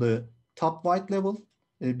adjustment on the top white level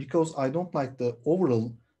because I don't like the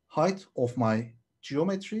overall height of my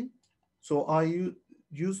geometry. So I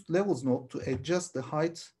used levels node to adjust the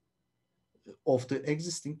height of the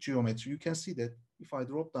existing geometry. You can see that if I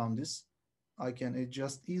drop down this, I can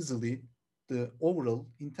adjust easily the overall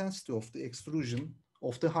intensity of the extrusion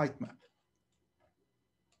of the height map.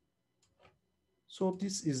 So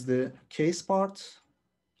this is the case part.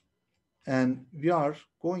 And we are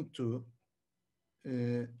going to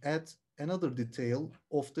add another detail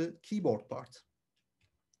of the keyboard part.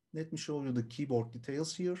 Let me show you the keyboard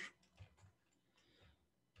details here.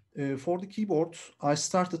 For the keyboard, I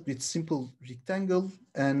started with simple rectangle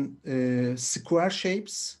and square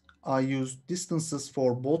shapes. I used distances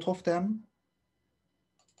for both of them.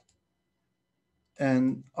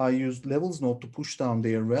 And I used levels node to push down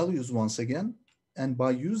their values once again. And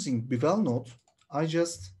by using bevel node, I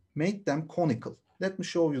just made them conical. Let me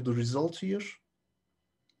show you the result here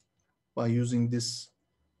by using this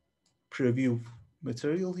preview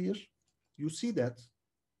material here. You see that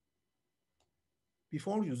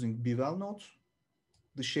Before using bevel node,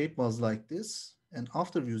 the shape was like this, and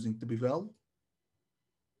after using the bevel,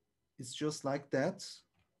 it's just like that.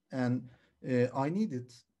 And I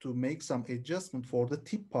needed to make some adjustment for the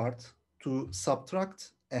tip part to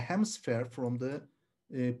subtract a hemisphere from the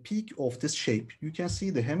peak of this shape. You can see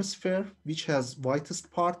the hemisphere, which has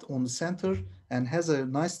whitest part on the center and has a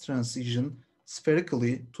nice transition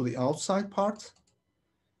spherically to the outside part.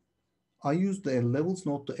 I used the levels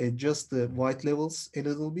node to adjust the white levels a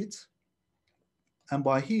little bit. And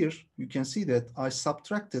by here, you can see that I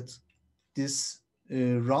subtracted this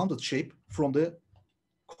rounded shape from the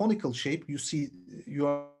conical shape. You see, you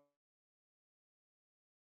are able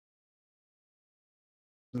to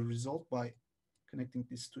see the result by connecting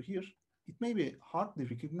this to here. It may be hardly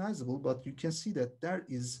recognizable, but you can see that there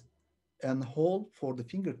is an hole for the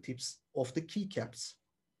fingertips of the keycaps.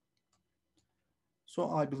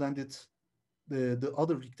 So I blended the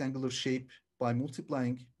other rectangular shape by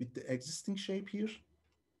multiplying with the existing shape here.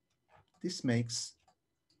 This makes,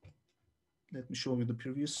 let me show you the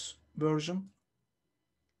previous version.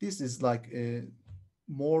 This is like a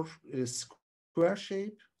more square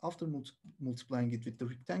shape. After multiplying it with the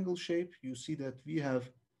rectangle shape, you see that we have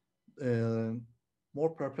uh, more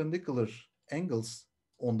perpendicular angles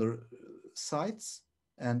on the sides,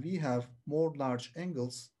 and we have more large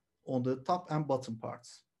angles on the top and bottom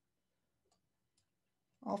parts.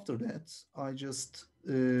 After that, I just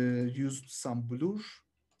used some blur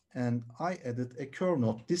and I added a curve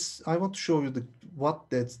node. This I want to show you what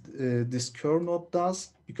this curve node does,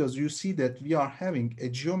 because you see that we are having a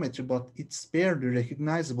geometry, but it's barely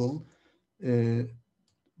recognizable uh,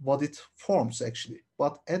 what it forms actually.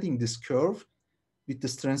 But adding this curve with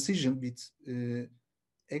this transition, with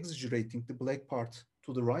exaggerating the black part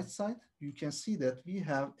to the right side, you can see that we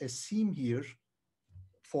have a seam here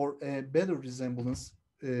for a better resemblance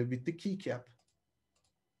with the keycap.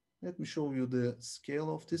 Let me show you the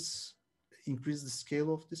scale of this, increase the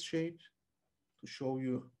scale of this shape to show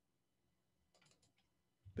you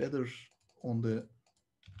better on the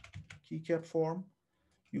keycap form.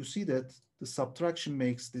 You see that the subtraction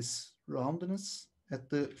makes this roundness at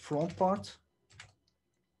the front part.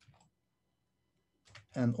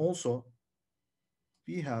 And also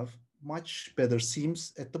we have much better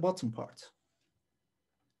seams at the bottom part.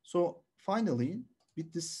 So finally,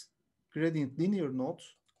 with this gradient linear node,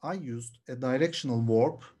 I used a directional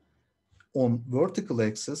warp on vertical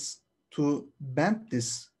axis to bend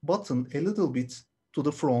this button a little bit to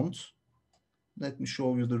the front. Let me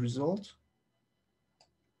show you the result.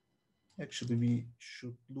 Actually, we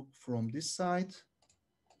should look from this side.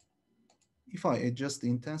 If I adjust the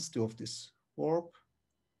intensity of this warp,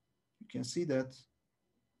 you can see that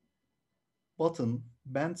button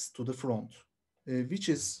bends to the front, which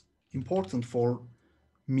is important for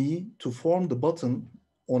me to form the button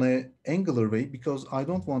on an angular way, because I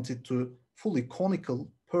don't want it to fully conical,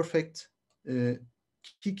 perfect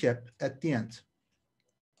keycap at the end.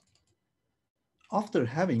 After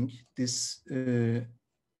having this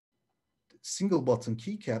single button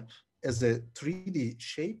keycap as a 3D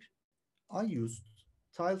shape, I used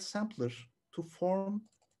tile sampler to form,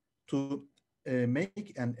 to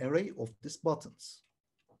make an array of these buttons.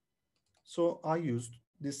 So I used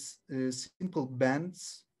this simple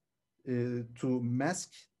bands to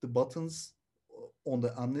mask the buttons on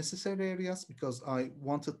the unnecessary areas, because I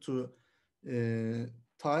wanted to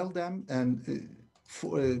tile them and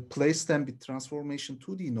place them with transformation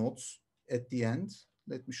 2D nodes at the end.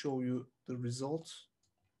 Let me show you the result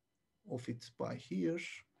of it by here.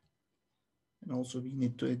 And also we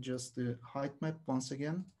need to adjust the height map once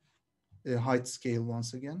again, height scale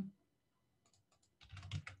once again.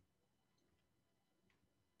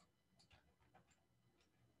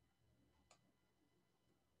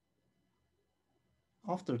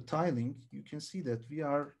 After tiling, you can see that we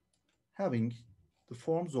are having the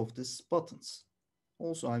forms of these buttons.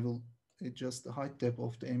 Also, I will adjust the height depth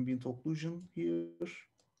of the ambient occlusion here.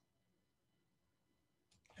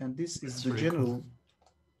 And this is That's the really cool. general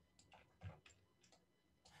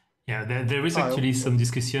Yeah, there is tile actually of, some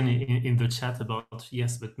discussion in the chat about,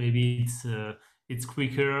 yes, but maybe it's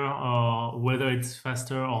quicker, or whether it's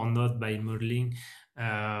faster or not by modeling.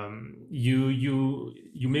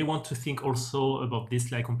 You may want to think also about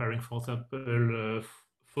this, like comparing, for example,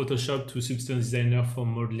 Photoshop to Substance Designer for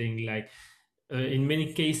modeling. Like in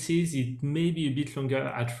many cases, it may be a bit longer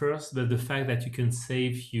at first, but the fact that you can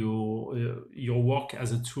save your work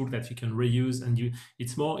as a tool that you can reuse, and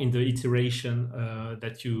it's more in the iteration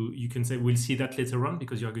that you can say. We'll see that later on,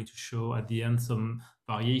 because you're going to show at the end some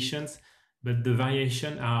variations, but the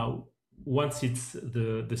variation are, once it's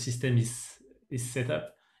the system is set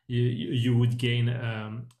up, you would gain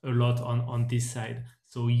a lot on this side.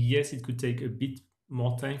 So yes, it could take a bit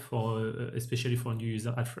more time for especially for a new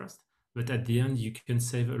user at first, but at the end you can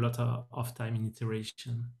save a lot of time in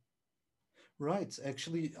iteration. Right.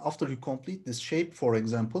 Actually, after you complete this shape, for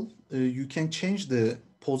example, you can change the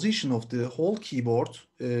position of the whole keyboard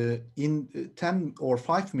in 10 or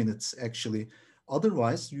 5 minutes, actually.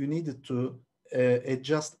 Otherwise, you needed to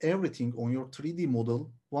adjust everything on your 3D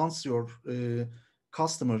model once your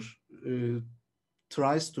customer uh,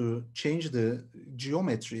 tries to change the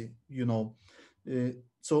geometry, you know.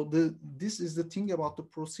 So this is the thing about the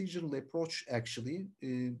procedural approach, actually.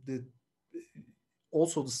 The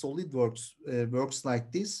also the SolidWorks works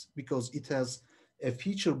like this because it has a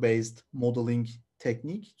feature-based modeling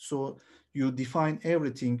technique. So you define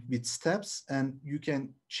everything with steps, and you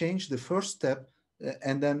can change the first step,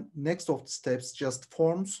 and then next of the steps just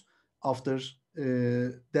forms after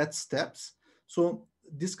that steps. So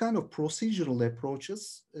this kind of procedural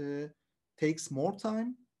approaches takes more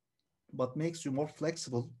time, but makes you more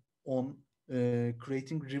flexible on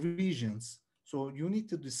creating revisions. So you need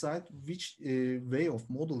to decide which way of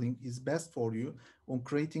modeling is best for you on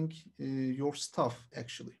creating your stuff,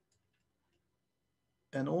 actually.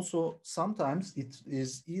 And also sometimes it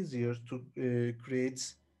is easier to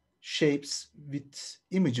create shapes with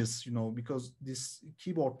images, you know, because this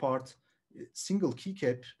keyboard part, single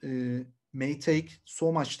keycap, may take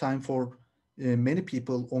so much time for many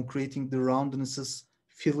people on creating the roundnesses,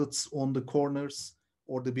 fillets on the corners,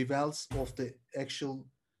 or the bevels of the actual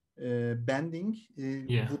bending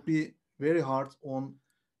Yeah. would be very hard on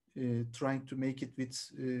trying to make it with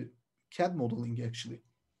CAD modeling, actually.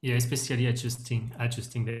 Yeah, especially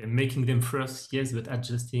adjusting them, making them first, yes, but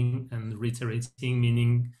adjusting and reiterating,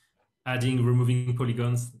 meaning adding, removing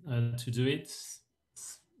polygons to do it.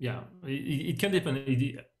 Yeah, it can depend.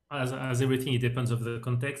 As everything, it depends of the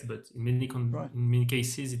context, but Right. in many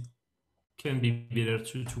cases, it can be better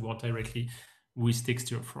to work directly with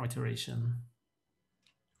texture for iteration.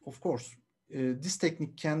 Of course, this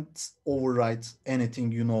technique can't override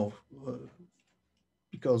anything, you know,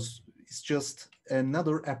 because it's just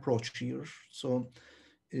another approach here. So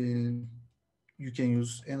you can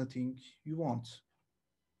use anything you want.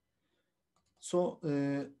 So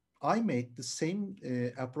I made the same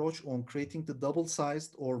approach on creating the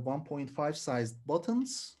double-sized or 1.5 sized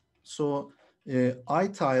buttons. So I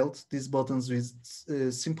tiled these buttons with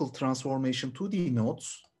simple transformation 2D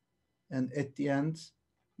nodes, and at the end,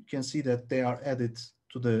 you can see that they are added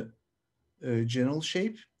to the general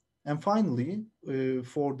shape. And finally,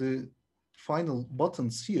 for the final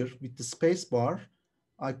buttons here with the space bar,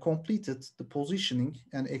 I completed the positioning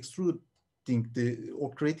and extruding the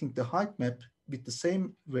or creating the height map with the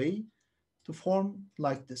same way to form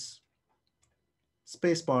like this.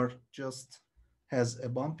 Spacebar just has a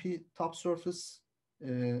bumpy top surface,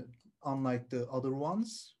 uh, unlike the other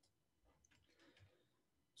ones.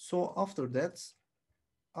 So after that,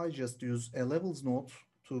 I just use a levels node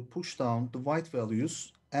to push down the white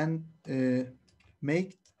values and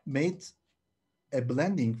made a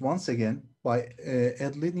blending once again by a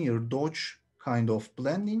linear dodge kind of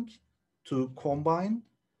blending to combine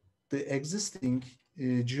the existing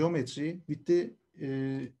geometry with the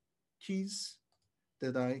uh, keys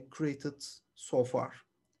that I created so far.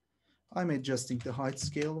 I'm adjusting the height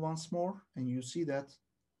scale once more, and you see that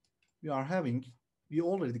we are having, we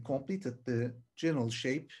already completed the general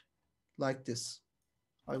shape like this.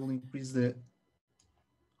 I will increase the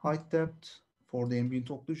height depth for the ambient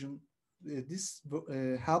occlusion. This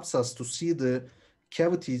helps us to see the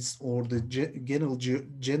cavities or the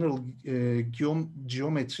general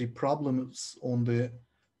geometry problems on the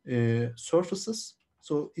surfaces.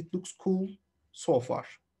 So it looks cool so far.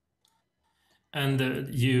 And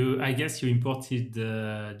I guess you imported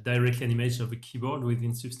directly an image of a keyboard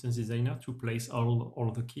within Substance Designer to place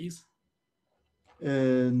all the keys.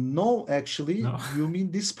 No, actually, No. you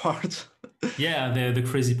mean this part. Yeah, the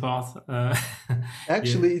crazy part. Yeah.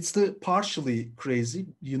 Actually, it's the partially crazy.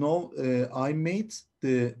 You know, I made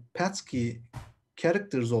the passkey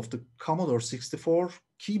characters of the Commodore 64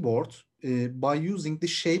 keyboard by using the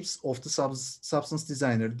shapes of the Substance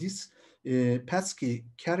Designer. These passkey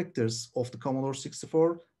characters of the Commodore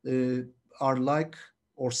 64 are like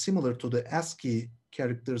or similar to the ASCII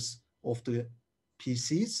characters of the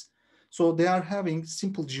PCs. So they are having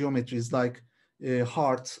simple geometries like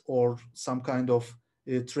heart or some kind of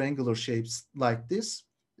triangular shapes like this.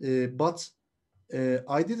 But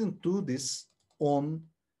I didn't do this on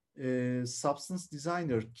Substance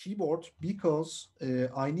Designer keyboard because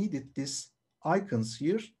I needed these icons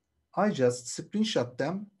here. I just screenshot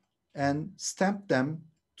them and stamped them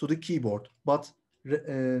to the keyboard. But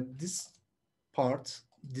this part,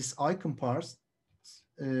 this icon part,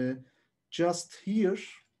 uh, just here,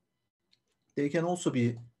 they can also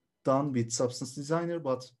be done with Substance Designer,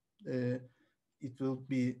 but it will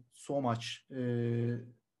be so much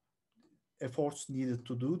efforts needed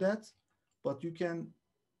to do that. But you can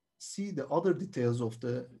see the other details of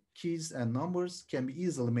the keys and numbers can be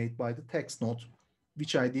easily made by the text node,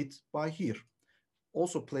 which I did by here.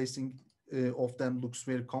 Also placing of them looks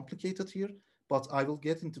very complicated here, but I will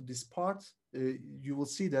get into this part. You will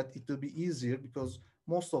see that it will be easier because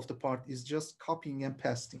most of the part is just copying and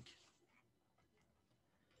pasting.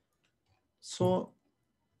 So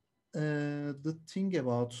the thing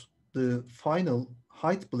about the final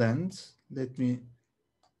height blend, let me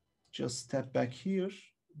just step back here,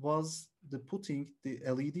 was the putting the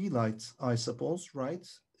LED light, I suppose, right?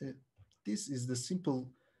 This is the simple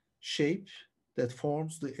shape that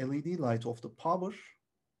forms the LED light of the power.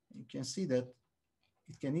 You can see that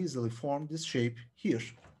it can easily form this shape here.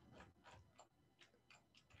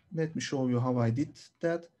 Let me show you how I did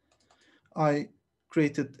that. I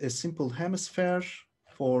created a simple hemisphere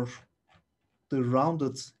for the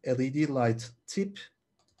rounded LED light tip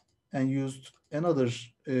and used another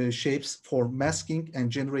shapes for masking and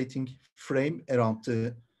generating frame around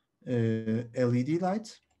the LED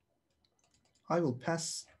light. I will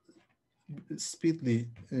pass speedily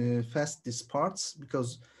fast these parts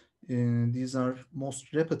because these are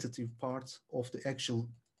most repetitive parts of the actual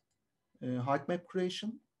height map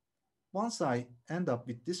creation. Once I end up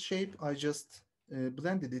with this shape, I just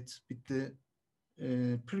blended it with the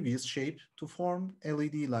previous shape to form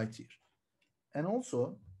LED light here. And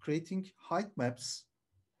also creating height maps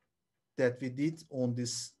that we did on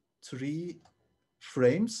these three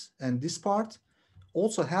frames and this part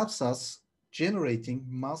also helps us generating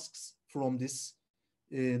masks from these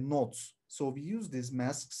nodes. So we use these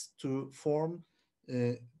masks to form,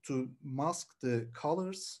 to mask the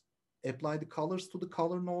colors, apply the colors to the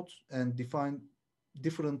color node and define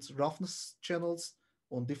different roughness channels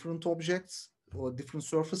on different objects or different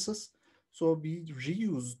surfaces. So we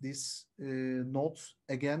reuse these nodes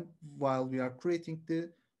again while we are creating the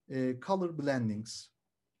color blendings.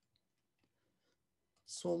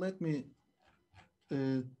 So let me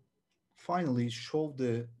uh, finally show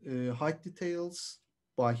the height details.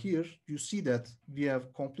 By here, you see that we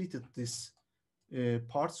have completed this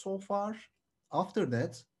part so far. After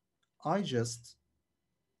that, I just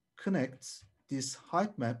connect this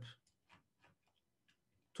height map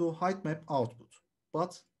to height map output.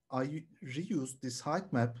 But I reuse this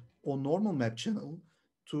height map on normal map channel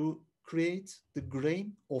to create the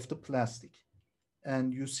grain of the plastic.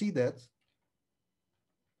 And you see that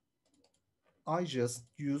I just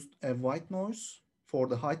used a white noise for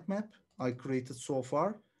the height map I created so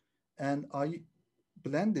far, and I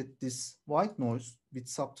blended this white noise with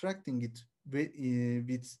subtracting it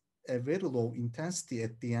with a very low intensity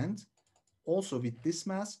at the end, also with this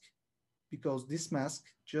mask, because this mask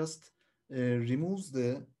just removes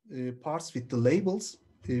the parts with the labels,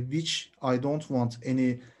 which I don't want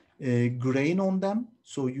any grain on them.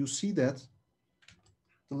 So you see that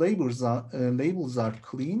the labels are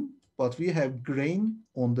clean, but we have grain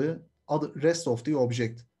on the other rest of the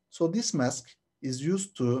object. So this mask is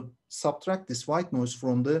used to subtract this white noise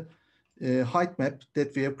from the height map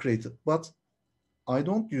that we have created. But I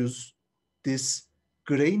don't use this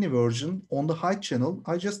grainy version on the height channel.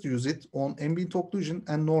 I just use it on ambient occlusion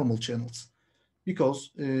and normal channels.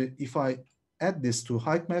 Because if I add this to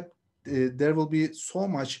height map, there will be so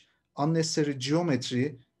much unnecessary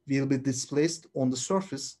geometry will be displaced on the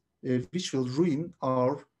surface, which will ruin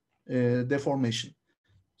our deformation.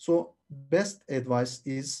 So best advice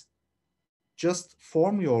is just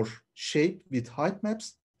form your shape with height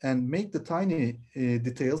maps and make the tiny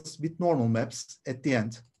details with normal maps at the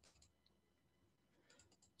end.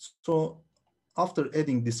 So after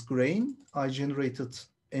adding this grain, I generated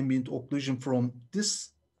ambient occlusion from this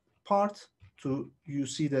part to, you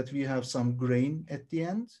see that we have some grain at the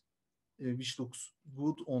end, which looks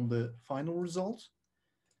good on the final result.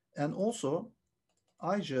 And also,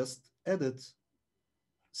 I just added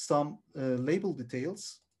some label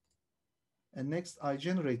details. And next, I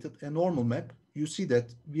generated a normal map. You see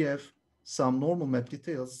that we have some normal map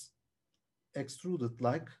details extruded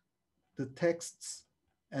like the texts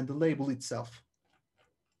and the label itself.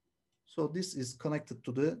 So this is connected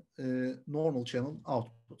to the normal channel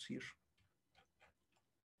output here.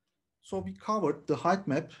 So we covered the height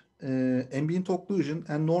map, ambient occlusion,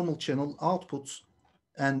 and normal channel outputs,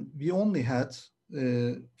 and we only had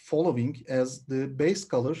following as the base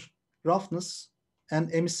color, roughness,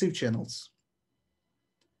 and emissive channels.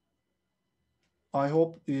 I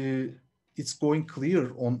hope it's going clear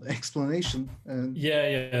on explanation, and Yeah,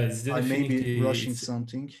 it's I may be definitely rushing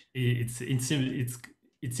something.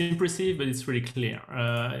 it's impressive, but it's really clear.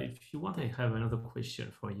 If you want, I have another question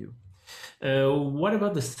for you. What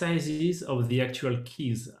about the sizes of the actual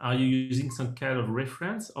keys? Are you using some kind of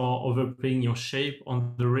reference or overplaying your shape on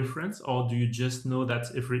the reference, or do you just know that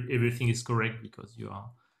everything is correct because you are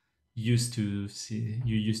used to see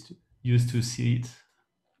it?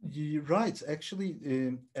 You're right. Actually,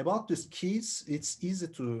 about these keys, it's easy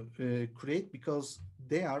to create because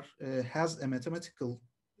they are has a mathematical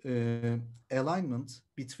alignment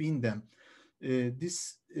between them. This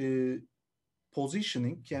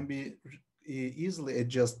positioning can be easily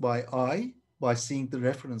adjusted by eye by seeing the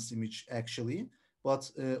reference image actually, but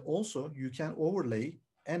also you can overlay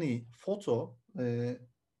any photo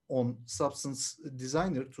on Substance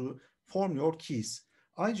Designer to form your keys.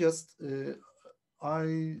 I just I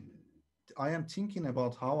I am thinking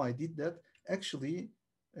about how I did that. Actually,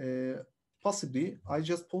 uh, possibly I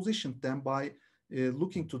just positioned them by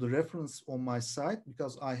looking to the reference on my side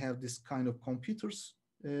because I have this kind of computers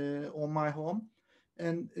on my home,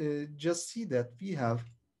 and just see that we have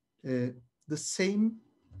uh, the same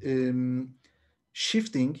um,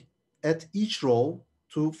 shifting at each row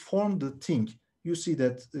to form the thing. You see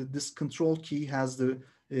that this control key has the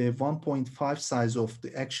 1.5 size of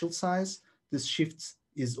the actual size. This shift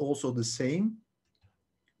is also the same.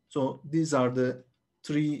 So these are the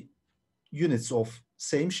three units of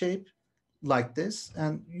same shape like this,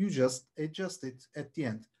 and you just adjust it at the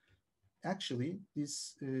end. Actually,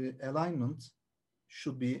 this alignment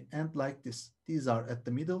should be end like this. These are at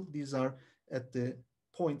the middle, these are at the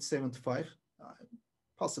 0.75.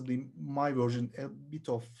 Possibly my version a bit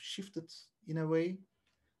of shifted in a way,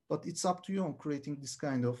 but it's up to you on creating this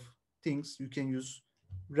kind of things. You can use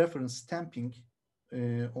reference stamping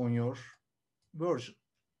on your version.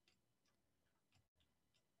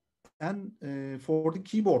 And for the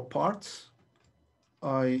keyboard part,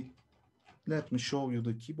 I let me show you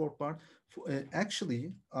the keyboard part.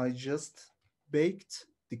 Actually, I just baked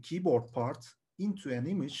the keyboard part into an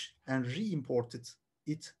image and re-imported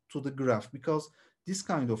it to the graph because this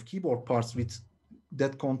kind of keyboard parts with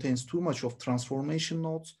that contains too much of transformation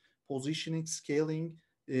nodes, positioning, scaling,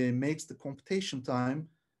 makes the computation time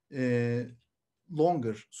uh,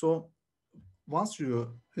 longer. So once you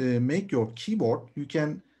make your keyboard, you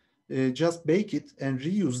can just bake it and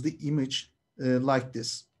reuse the image like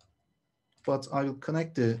this. But I will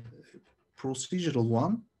connect the procedural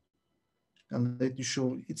one and let you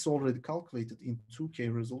show it's already calculated in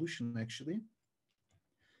 2K resolution actually.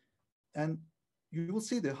 And you will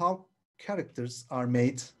see the how characters are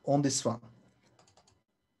made on this one.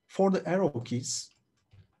 For the arrow keys,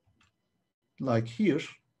 like here,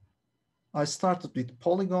 I started with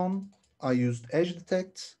polygon, I used edge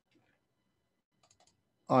detect,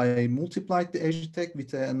 I multiplied the edge detect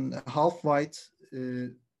with a half white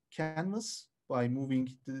canvas by moving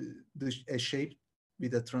a shape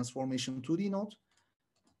with a transformation 2D node.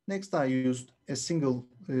 Next, I used a single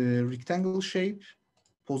rectangle shape,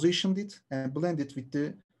 positioned it, and blended it with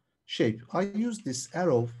the shape. I used this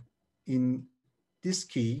arrow in this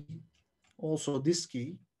key, also this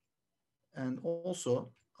key, and also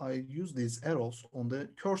I use these arrows on the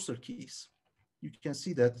cursor keys. You can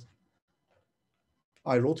see that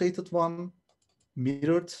I rotated one,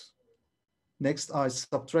 mirrored. Next, I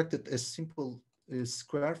subtracted a simple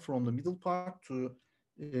square from the middle part to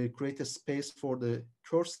create a space for the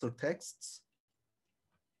cursor texts.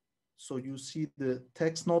 So you see the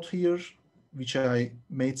text node here, which I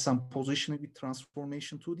made some positioning with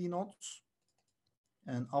transformation 2D nodes.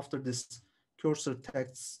 And after this cursor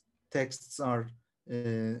texts are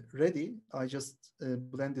ready, I just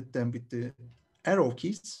blended them with the arrow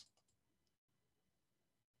keys.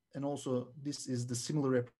 And also this is the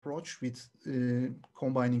similar approach with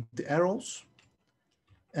combining the arrows.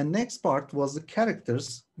 And next part was the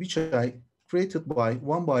characters, which I created by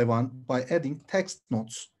one by adding text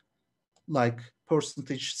nodes like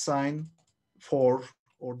percentage sign, for,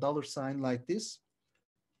 or dollar sign like this.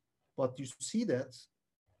 But you see that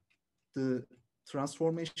the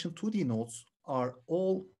transformation 2D nodes are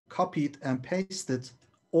all copied and pasted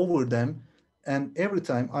over them. And every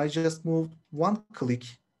time I just moved one click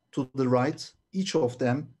to the right, each of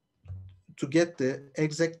them to get the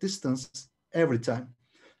exact distance every time.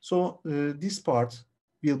 So this part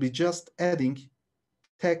will be just adding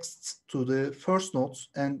texts to the first nodes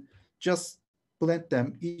and just blend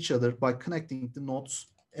them each other by connecting the nodes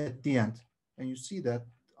at the end. And you see that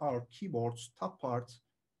our keyboard's top part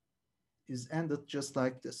is ended just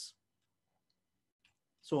like this.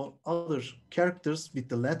 So other characters with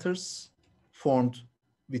the letters formed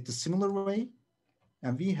with the similar way,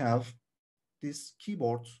 and we have this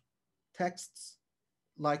keyboard texts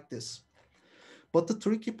like this. But the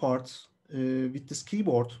tricky part with this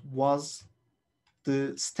keyboard was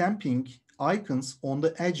the stamping icons on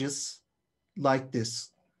the edges like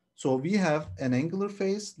this. So we have an angular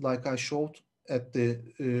face like I showed at the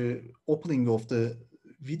opening of the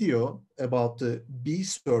video about the B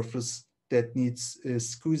surface that needs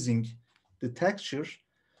squeezing the texture.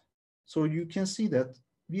 So you can see that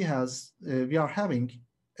we are having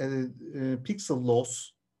a pixel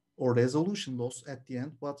loss or resolution loss at the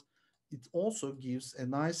end, but it also gives a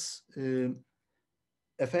nice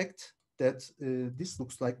effect that this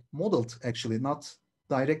looks like modeled actually, not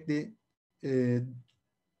directly, uh,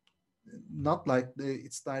 not like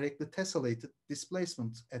it's directly tessellated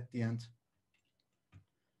displacement at the end.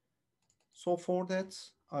 So for that,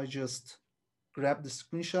 I just grab the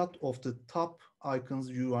screenshot of the top icons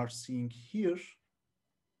you are seeing here,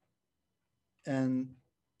 and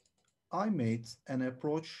I made an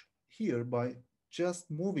approach here by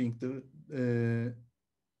just moving the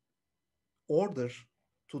order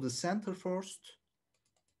to the center first.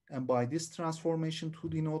 And by this transformation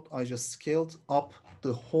 2D node, I just scaled up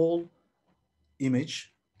the whole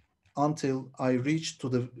image until I reached to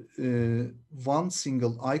the one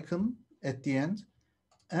single icon at the end.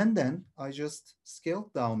 And then I just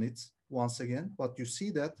scaled down it once again. But you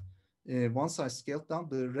see that once I scaled down,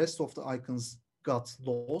 the rest of the icons got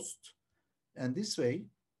lost. And this way,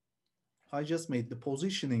 I just made the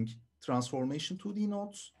positioning transformation 2D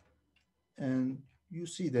nodes. And you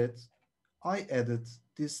see that I added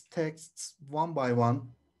these texts one by one,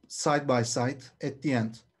 side by side at the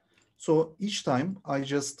end. So each time I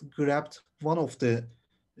just grabbed one of the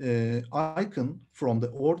icon from the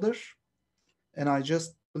order, and I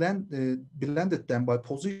just blended them by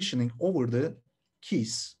positioning over the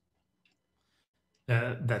keys.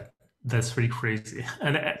 That's really crazy,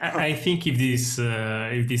 and I think if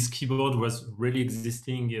this keyboard was really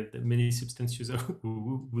existing, many Substance users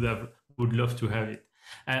would love to have it.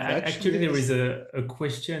 Actually, Actually, there is yes. a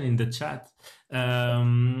question in the chat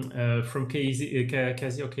from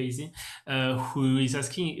Kazi or Kazi, who is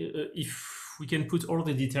asking if we can put all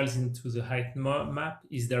the details into the height map.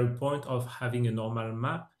 Is there a point of having a normal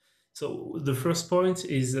map? So the first point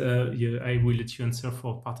is, I will let you answer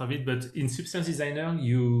for part of it, but in Substance Designer,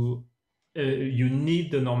 you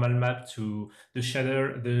need the normal map to the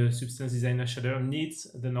shader. The Substance Designer shader needs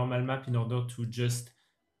the normal map in order to just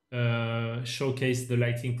showcase the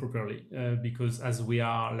lighting properly, because as we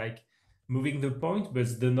are like moving the point,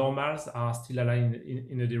 but the normals are still aligned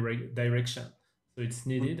in a direction. So it's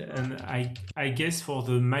needed. And I guess for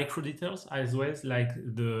the micro details as well, like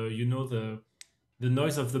the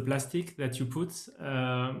noise of the plastic that you put,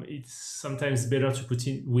 it's sometimes better to put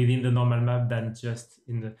in within the normal map than just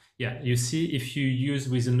in the, yeah, you see, if you use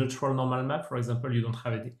with a neutral normal map, for example, you don't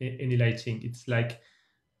have any lighting. It's like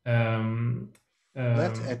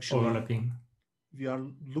Flat actually. overlapping. We are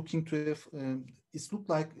looking to it's look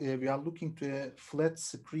like we are looking to a flat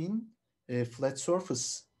screen, a flat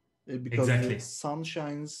surface, because the Exactly. sun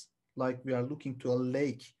shines like we are looking to a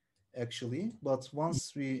lake actually. But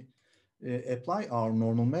once we apply our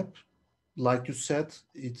normal map, like you said,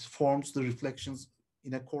 it forms the reflections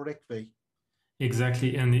in a correct way.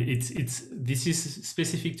 Exactly, and it's this is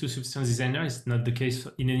specific to Substance Designer. It's not the case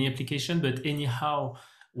in any application, but anyhow,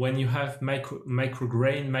 when you have micro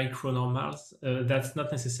grain, micro normals, that's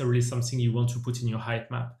not necessarily something you want to put in your height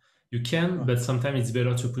map. You can, Right. but sometimes it's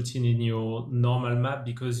better to put in your normal map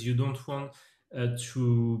because you don't want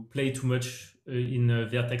to play too much in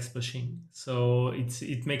vertex pushing. So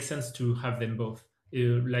it makes sense to have them both,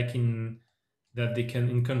 like in that they can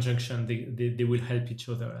in conjunction. They will help each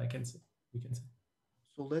other. I can say we can say.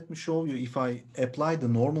 So let me show you if I apply the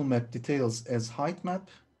normal map details as height map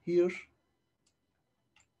here,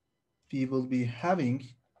 we will be having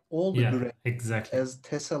all the Yeah, grain exactly. as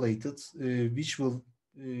tessellated, which will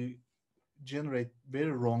generate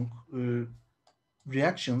very wrong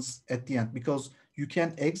reactions at the end, because you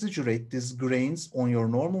can exaggerate these grains on your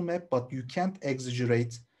normal map, but you can't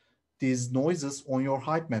exaggerate these noises on your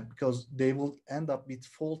height map because they will end up with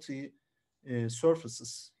faulty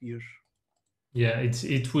surfaces here. Yeah,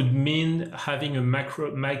 it would mean having a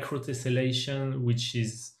micro tessellation, which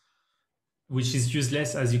is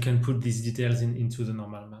useless as you can put these details into the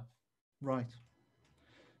normal map. Right.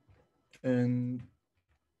 And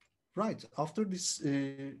right after this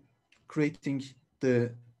creating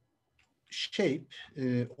the shape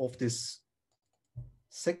of this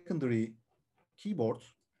secondary keyboard,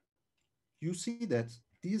 you see that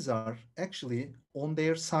these are actually on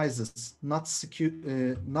their sizes, not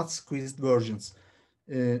squeezed versions.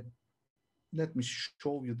 Uh, Let me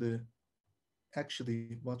show you the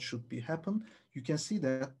actually what should be happen. You can see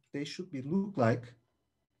that they should be look like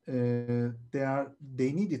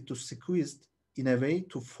they needed to squeeze in a way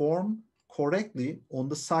to form correctly on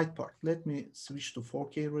the side part. Let me switch to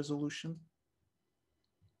 4K resolution.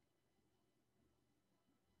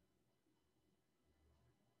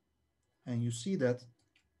 And you see that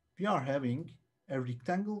we are having a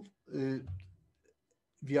rectangle,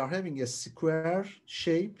 we are having a square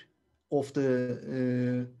shape of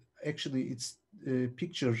the, actually it's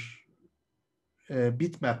picture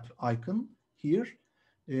bitmap icon here.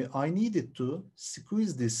 I needed to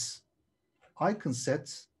squeeze this icon set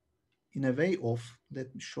in a way of,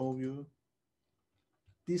 let me show you,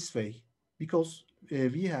 this way, because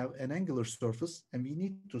we have an angular surface and we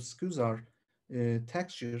need to squeeze our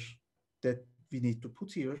texture that we need to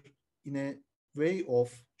put here in a way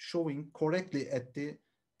of showing correctly at the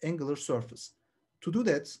angular surface. To do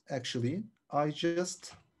that, actually, I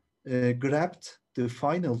just grabbed the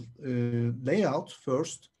final layout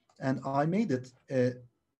first and I made it a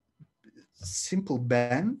simple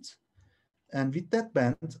band. And with that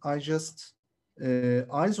band, I just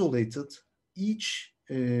isolated each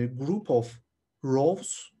group of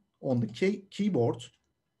rows on the keyboard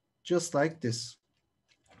just like this.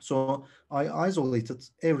 So I isolated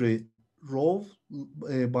every row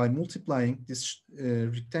by multiplying these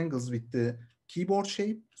rectangles with the keyboard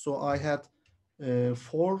shape. So I had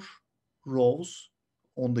 4 rows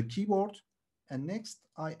on the keyboard. And next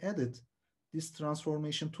I added this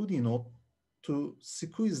transformation 2D node to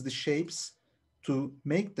squeeze the shapes to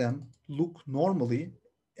make them look normally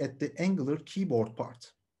at the angular keyboard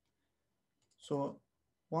part. So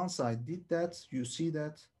once I did that, you see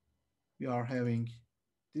that we are having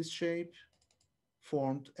this shape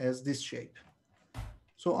formed as this shape.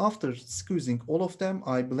 So after squeezing all of them,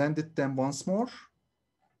 I blended them once more.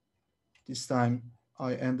 This time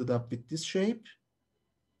I ended up with this shape.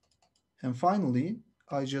 And finally,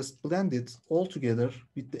 I just blend it all together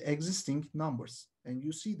with the existing numbers. And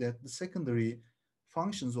you see that the secondary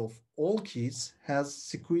functions of all keys has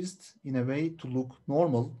squeezed in a way to look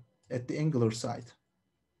normal at the angular side.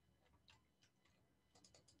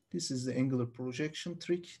 This is the angular projection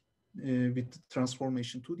trick with the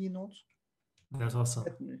transformation 2D node. That's awesome.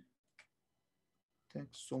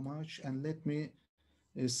 Thanks so much. And let me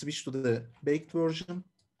switch to the baked version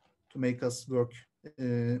to make us work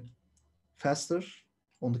faster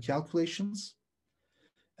on the calculations.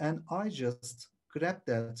 And I just grabbed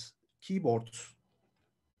that keyboard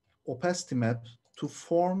opacity map to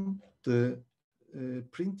form the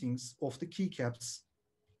printings of the keycaps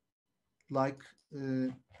like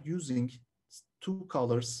using 2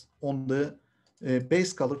 colors on the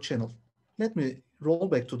base color channel. Let me roll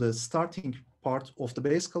back to the starting part of the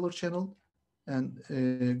base color channel and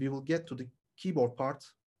we will get to the keyboard part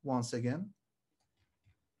once again.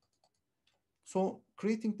 So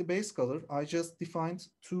creating the base color, I just defined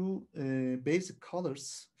 2 basic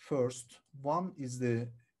colors first. One is the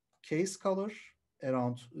case color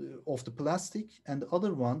around of the plastic, and the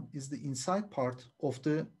other one is the inside part of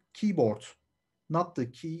the keyboard, not the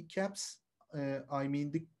keycaps. I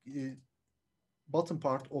mean the bottom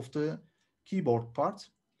part of the keyboard part.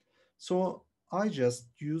 So I just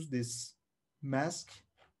use this mask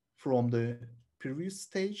from the previous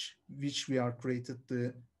stage, which we are created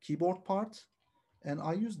the keyboard part. And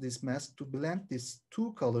I use this mask to blend these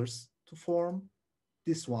 2 colors to form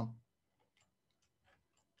this one.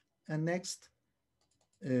 And next,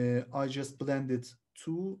 I just blended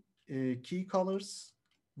 2 key colors.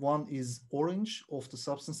 One is orange of the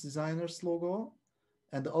Substance Designers logo,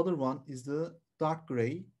 and the other one is the dark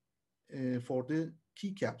gray for the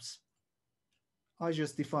keycaps. I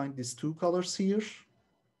just defined these 2 colors here.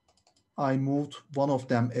 I moved one of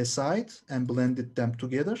them aside and blended them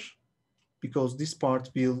together because this part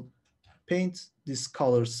will paint these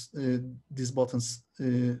colors, these buttons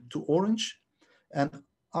to orange. And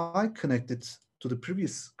I connected to the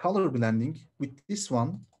previous color blending with this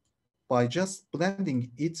one by just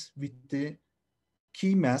blending it with the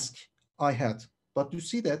key mask I had. But you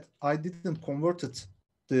see that I didn't convert it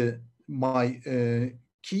my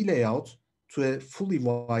key layout to a fully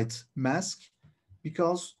white mask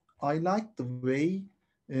because I like the way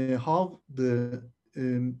how the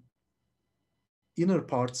inner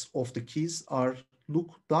parts of the keys are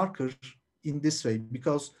look darker in this way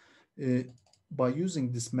because uh, by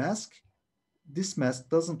using this mask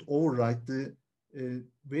doesn't override the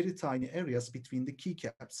very tiny areas between the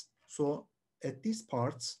keycaps. So at these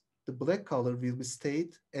parts, the black color will be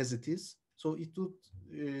stayed as it is. So it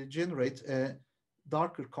would generate a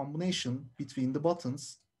darker combination between the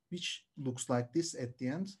buttons which looks like this at the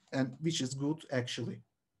end, and which is good actually.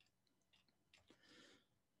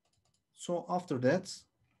 So after that,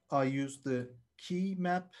 I use the key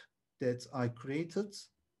map that I created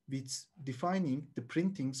with defining the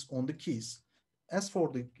printings on the keys. As for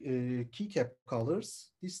the keycap colors,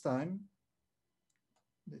 this time,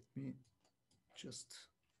 let me just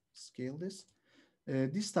scale this.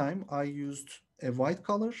 This time I used a white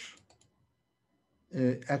color.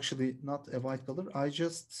 Actually, not a white color. I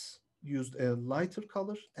just used a lighter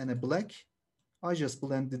color and a black. I just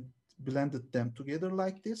blended them together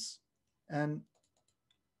like this, and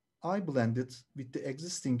I blended with the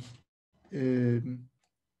existing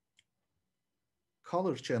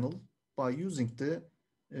color channel by using the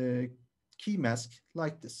key mask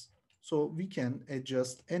like this. So we can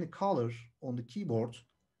adjust any color on the keyboard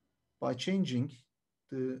by changing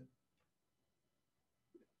the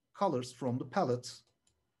colors from the palette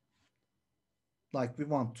like we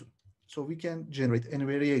want to. So we can generate any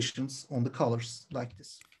variations on the colors like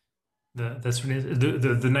this. That's really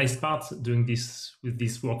the nice part doing this with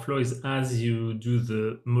this workflow is as you do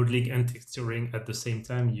the modeling and texturing at the same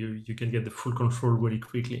time, you can get the full control really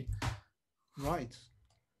quickly. Right.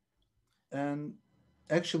 And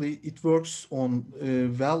actually it works on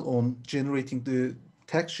well on generating the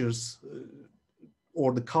textures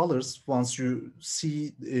or the colors once you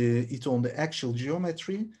see it on the actual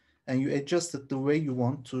geometry and you adjust it the way you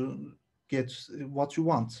want to get what you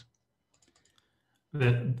want.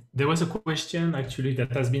 There was a question actually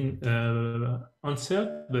that has been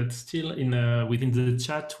answered, but still in within the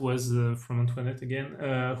chat was from Antoinette again,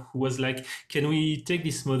 who was like, "Can we take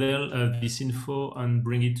this model, this info, and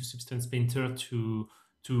bring it to Substance Painter to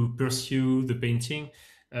pursue the painting?"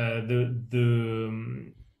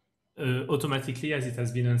 Automatically, as it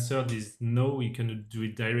has been answered, is no, you cannot do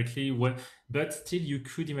it directly. But still, you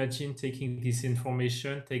could imagine taking this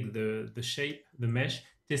information, take the shape, the mesh,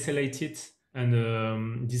 tessellate it,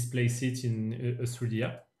 and displace it in a 3D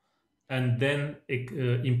app, and then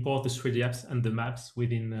import the 3D apps and the maps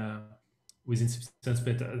within Substance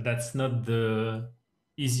Painter. That's not the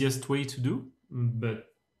easiest way to do, but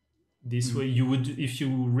this way you would, if you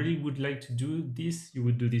really would like to do this, you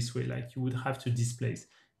would do this way. Like you would have to displace,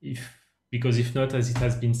 because if not, as it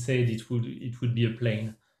has been said, it would be a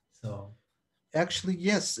plane. So Actually,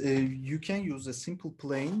 yes, you can use a simple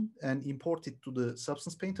plane and import it to the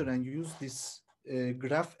Substance Painter and use this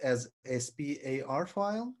graph as SBAR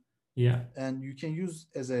file. yeah, And you can use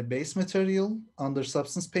as a base material under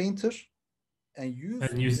Substance Painter and use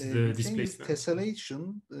and use the you can use displacement. tessellation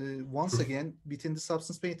once True. again within the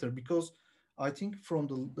Substance Painter because I think from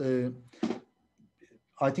the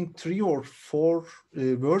I think 3 or 4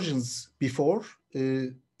 versions before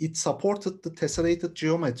it supported the tessellated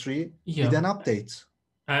geometry with Yeah, an update,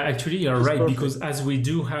 actually, which you're is right, because perfect. as we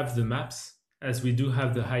do have the maps, as we do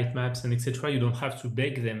have the height maps and etc., you don't have to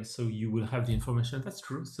beg them, so you will have the information. That's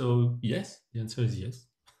true. So yes, the answer is yes.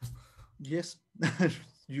 Yes,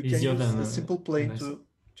 you can Easier use than a simple plane I said. to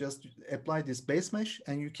just apply this base mesh,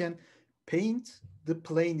 and you can paint the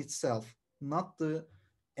plane itself, not the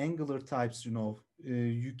angular types.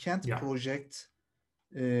 You can't Yeah. project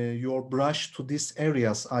your brush to these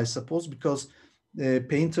areas, I suppose, because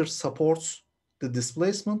Painter supports the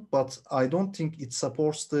displacement, but I don't think it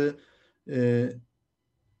supports the uh,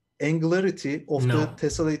 angularity of the No.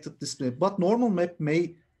 tessellated display. But normal map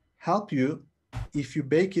may help you if you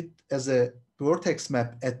bake it as a vertex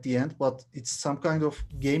map at the end, but it's some kind of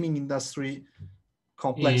gaming industry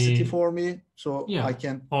complexity Eh, for me. So I yeah.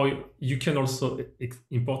 can, Or you can also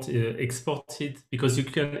export it, because you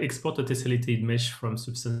can export a tessellated mesh from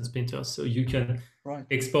Substance Painter. So you can right,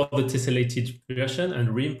 export the tessellated version and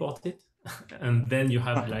re-import it, and then you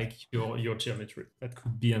have right, like your geometry. That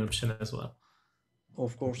could be an option as well.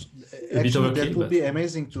 of course. A bit Actually, that overkill, would but be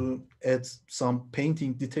amazing to add some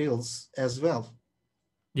painting details as well.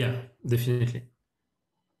 yeah, definitely.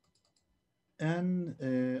 And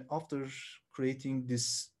after creating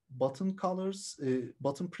this button colors,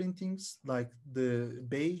 button printings like the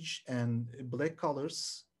beige and black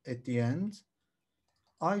colors at the end,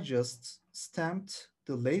 I just stamped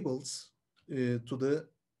the labels to the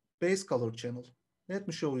base color channel. Let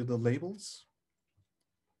me show you the labels.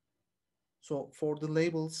 So for the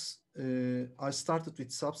labels, I started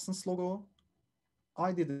with Substance logo.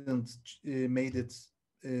 I didn't made it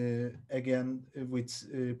again with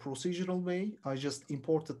procedural way. I just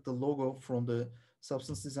imported the logo from the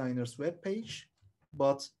Substance Designer's webpage.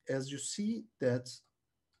 But as you see that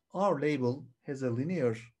our label has a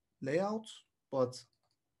linear layout, but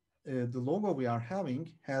the logo we are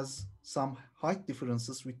having has some height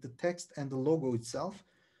differences with the text and the logo itself.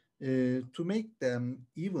 To make them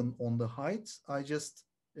even on the height, I just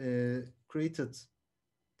created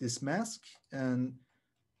this mask and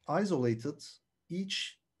isolated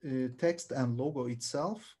each text and logo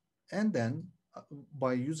itself. And then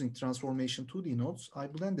by using transformation 2D nodes, I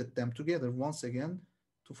blended them together once again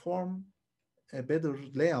to form a better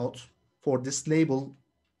layout for this label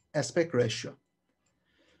aspect ratio.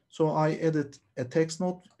 So I added a text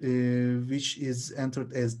node which is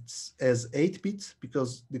entered as 8-bit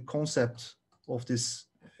because the concept of this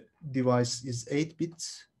device is 8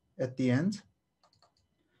 bits at the end.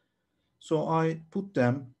 So I put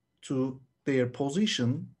them to their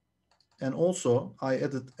position, and also I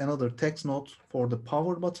added another text node for the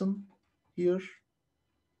power button here,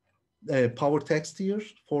 power text here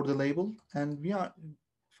for the label, and we are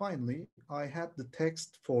finally I had the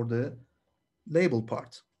text for the label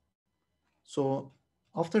part. So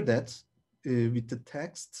after that, with the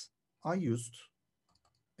text, I used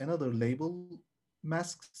another label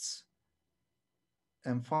masks,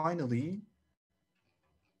 and finally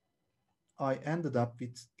I ended up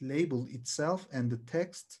with label itself and the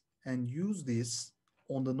text and use this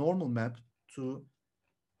on the normal map to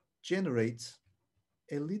generate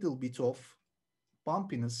a little bit of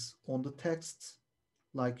bumpiness on the text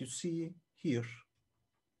like you see here.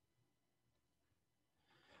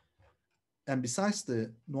 And besides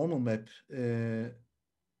the normal map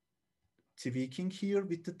tweaking here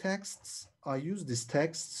with the texts, I use this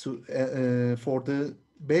text for the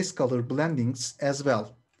base color blendings as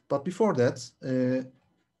well. But before that,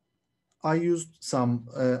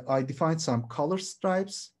 I defined some color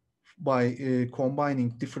stripes by combining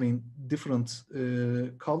different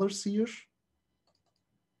colors here.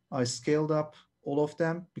 I scaled up all of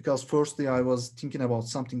them because firstly I was thinking about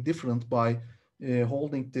something different by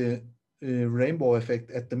holding the rainbow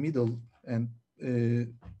effect at the middle and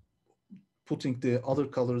putting the other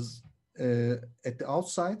colors at the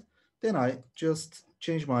outside. Then I just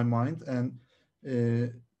changed my mind and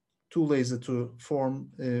too lazy to form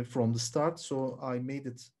from the start. So I made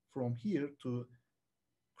it from here to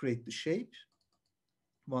create the shape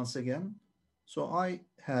once again. So I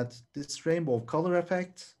had this rainbow color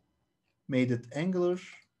effect, made it angular,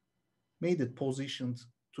 made it positioned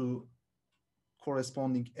to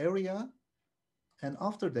corresponding area. And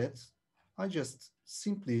after that, I just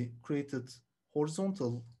simply created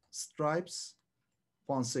horizontal stripes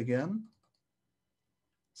once again,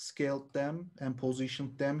 scaled them and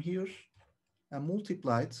positioned them here, and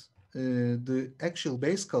multiplied the actual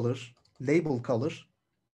base color, label color,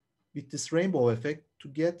 with this rainbow effect to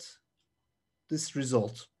get this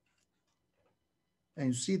result. And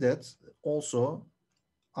you see that also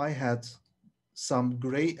I had some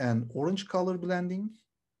gray and orange color blending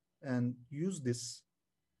and use this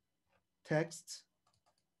text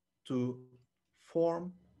to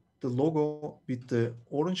form the logo with the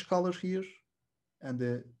orange color here and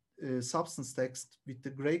the substance text with the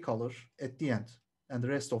gray color at the end. And the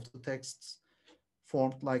rest of the texts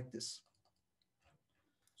formed like this.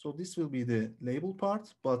 So this will be the label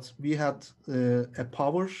part, but we had a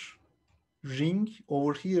power ring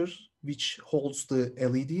over here which holds the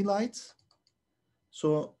LED light.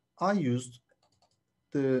 So I used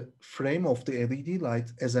the frame of the LED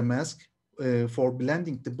light as a mask for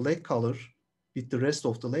blending the black color with the rest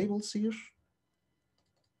of the labels here.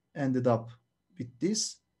 Ended up with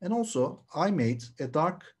this. And also I made a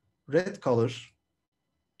dark red color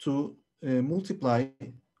to multiply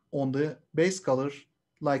on the base color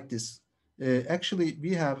like this. Actually,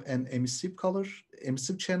 we have an emissive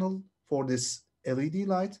channel for this LED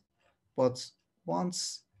light, but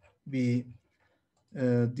once we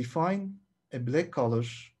define a black color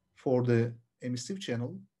for the emissive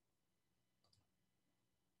channel,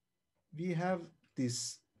 we have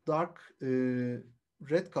this dark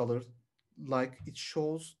red color, like it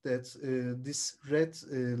shows that this red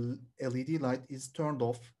LED light is turned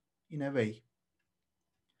off in a way.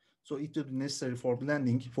 So it would be necessary for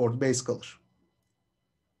blending for the base color.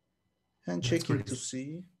 And That's checking great. to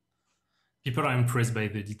see. People are impressed by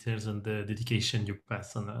the details and the dedication you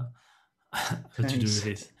pass on how to do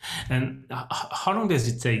this. And how long does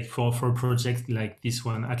it take for a project like this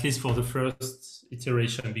one, at least for the first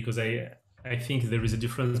iteration? Because I think there is a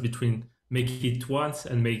difference between making it once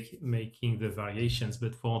and making the variations.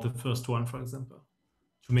 But for the first one, for example,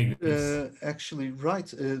 to make this. Actually,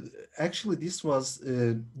 right. Actually, this was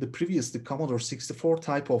the Commodore 64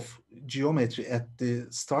 type of geometry at the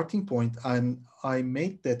starting point, and I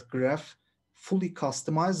made that graph fully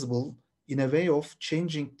customizable in a way of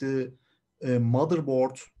changing the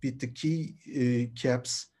motherboard with the key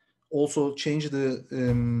caps, also change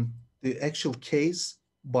the actual case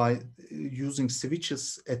by using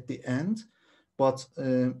switches at the end. But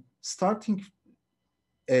starting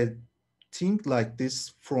a thing like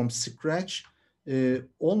this from scratch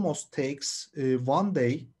almost takes 1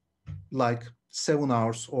 day, like 7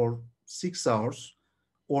 hours or 6 hours,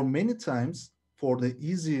 or many times for the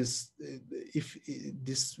easiest, if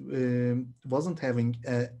this wasn't having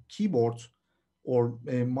a keyboard or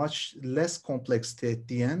a much less complexity at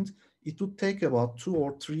the end, it would take about 2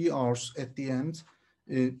 or 3 hours at the end,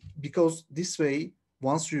 because this way,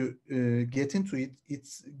 once you get into it, it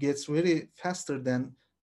gets very faster than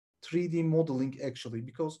 3D modeling actually.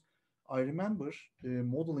 Because I remember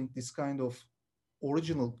modeling this kind of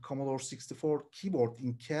original Commodore 64 keyboard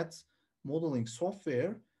in CAD modeling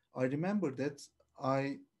software. I remember that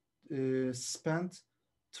I spent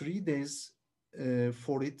 3 days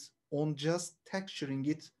for it on just texturing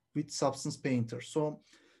it with Substance Painter. So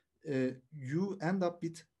you end up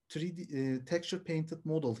with 3D texture painted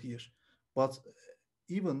model here. But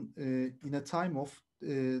even in a time of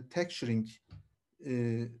texturing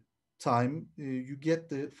uh, time, you get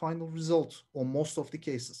the final result on most of the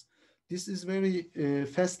cases. This is very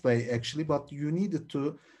fast way actually, but you needed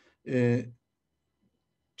to uh,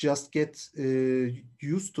 just get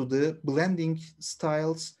used to the blending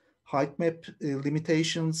styles, height map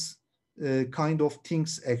limitations, kind of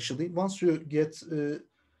things actually. Once you get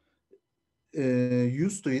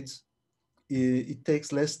used to it, it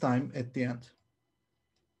takes less time at the end.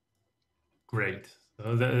 Great.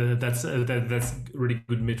 So that's really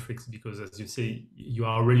good metrics because, as you say, you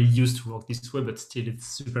are really used to work this way, but still, it's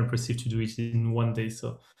super impressive to do it in 1 day.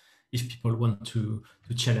 So, if people want to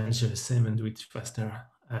challenge Sam and do it faster,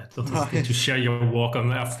 don't hesitate to Right. share your work on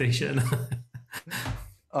ArtStation.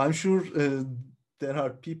 I'm sure there are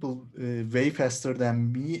people way faster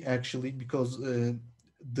than me actually, because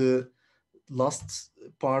the last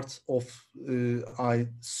part of I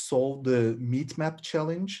saw the meat map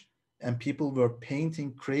challenge, and people were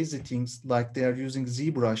painting crazy things like they are using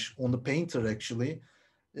ZBrush on the painter actually.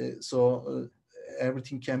 So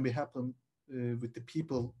everything can be happen with the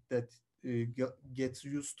people that gets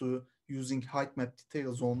used to using height map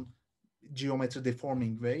details on geometry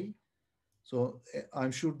deforming way. So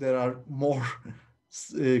I'm sure there are more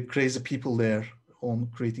crazy people there on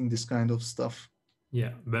creating this kind of stuff.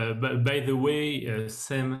 Yeah, but by the way,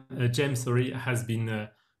 James, sorry, has been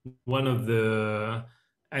one of the.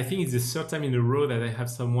 I think it's the third time in a row that I have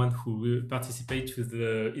someone who will participate to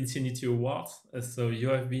the Insanity Awards. So you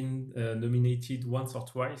have been nominated once or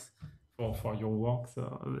twice for your work. So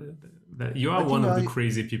you I are one think of the I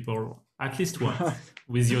crazy people, at least once, right.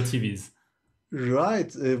 with your TVs. Right.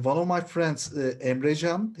 One of my friends,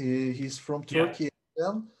 Emrecan, he's from Yeah, Turkey as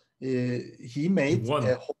well. He you made a won.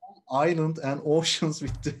 whole island and oceans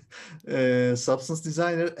with the Substance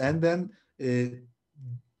Designer, and then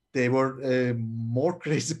they were more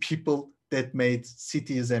crazy people that made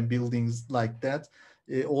cities and buildings like that.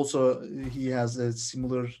 Also, he has a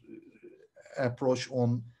similar approach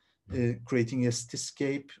on creating a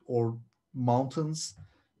cityscape or mountains,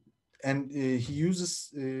 and he uses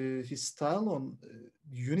his style on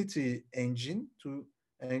Unity engine to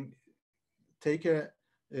and take a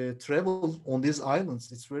travel on these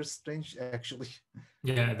islands. It's very strange, actually.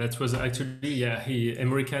 Yeah, that was actually yeah. He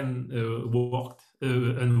American worked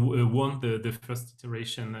and won the first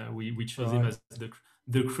iteration. We chose him Right, as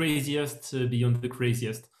the craziest beyond the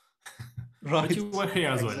craziest. But you right, were here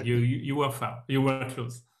as well. exactly. You were far. You were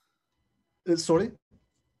close. Sorry.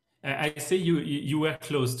 I say you were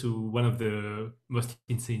close to one of the most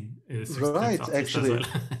insane substance Right, artists as well. actually.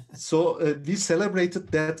 So we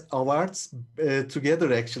celebrated that awards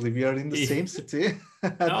together. Actually, we are in the same city,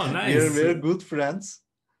 and Oh, we are nice. very good friends.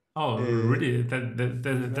 Oh, Uh, really?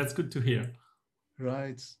 That's right, good to hear.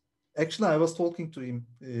 right. Actually, I was talking to him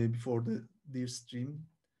before the stream,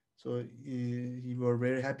 so he were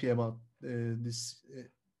very happy about this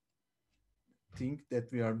thing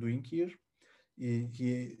that we are doing here.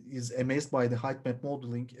 He is amazed by the height map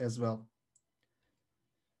modeling as well.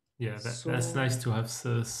 Yeah, that's So nice to have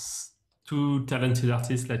two talented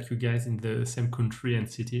artists like you guys in the same country and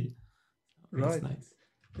city. That's right, nice.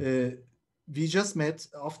 uh, we just met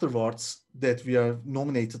afterwards that we are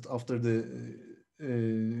nominated after the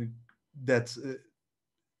that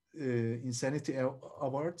Insanity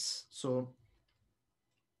Awards. So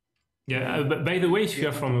Yeah. we But by the way, if you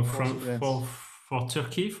are get into closer from friends. for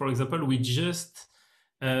Turkey, for example, we just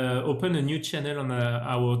opened a new channel on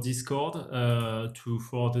our Discord to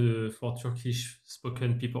for Turkish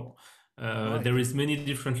spoken people. Right. There is many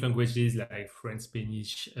different languages like French,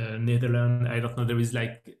 Spanish, Netherlands. I don't know. There is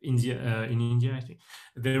like India in India. I think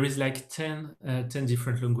there is like 10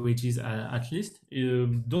 different languages at least.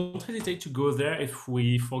 Don't hesitate to go there if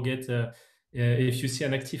we forget. If you see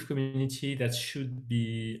an active community that should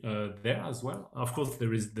be there as well. Of course,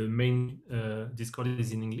 there is the main Discord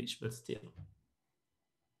is in English, but still.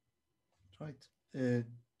 Right.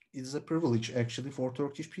 It's a privilege actually for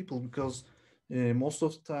Turkish people because most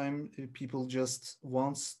of the time people just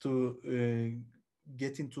wants to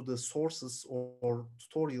get into the sources or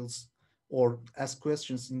tutorials or ask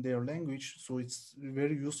questions in their language. So it's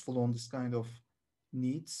very useful on this kind of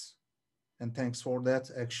needs. And thanks for that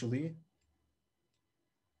actually.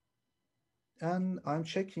 And I'm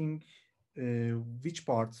checking which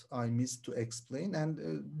part I missed to explain.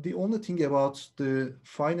 And the only thing about the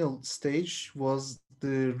final stage was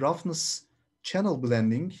the roughness channel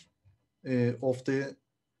blending of the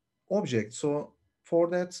object. So for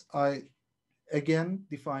that, I again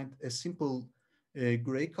defined a simple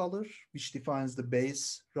gray color, which defines the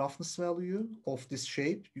base roughness value of this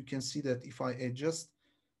shape. You can see that if I adjust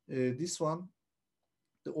this one,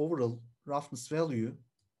 the overall roughness value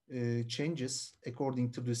changes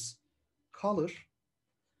according to this color.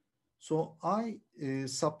 So I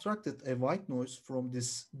subtracted a white noise from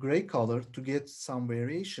this gray color to get some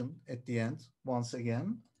variation at the end once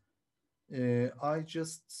again. I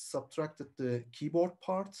just subtracted the keyboard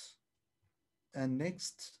part, and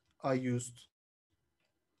next I used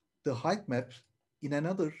the height map in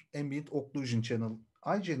another ambient occlusion channel.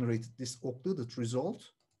 I generated this occluded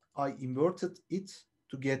result. I inverted it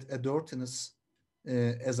to get a dirtiness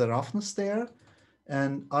as a roughness there.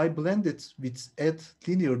 And I blended with add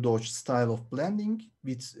linear dodge style of blending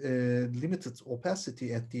with limited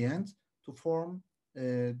opacity at the end to form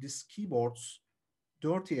this keyboard's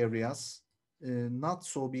dirty areas, not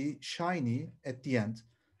so be shiny at the end.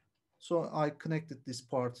 So I connected this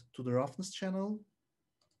part to the roughness channel.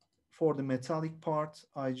 For the metallic part,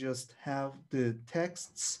 I just have the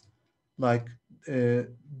texts like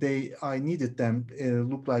I needed them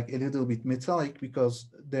look like a little bit metallic because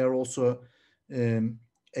they're also um,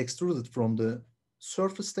 extruded from the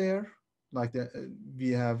surface there. Like we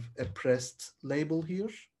have a pressed label here.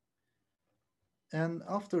 And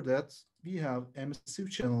after that, we have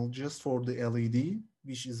emissive channel just for the LED,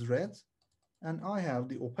 which is red. And I have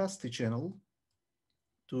the opacity channel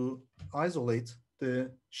to isolate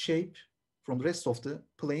the shape from the rest of the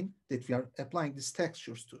plane that we are applying these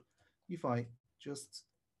textures to. If I just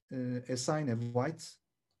assign a white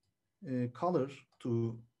color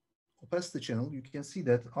to opacity channel, you can see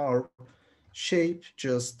that our shape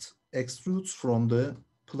just extrudes from the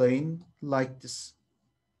plane like this.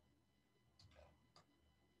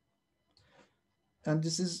 And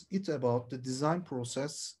this is it about the design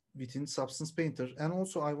process within Substance Painter. And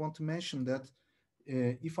also I want to mention that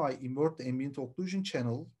if I invert the ambient occlusion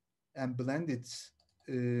channel and blend it,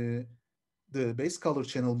 the base color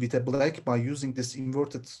channel with a black by using this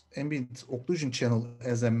inverted ambient occlusion channel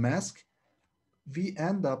as a mask, we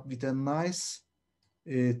end up with a nice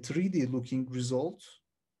 3D looking result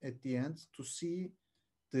at the end to see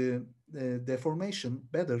the deformation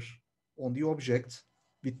better on the object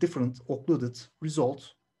with different occluded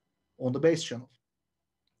result on the base channel.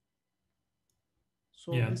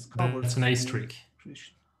 So Yeah, this that's a covers nice the trick.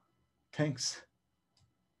 creation. Thanks.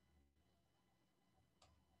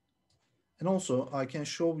 And also I can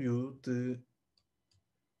show you the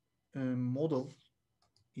model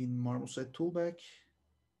in Marmoset Toolbag.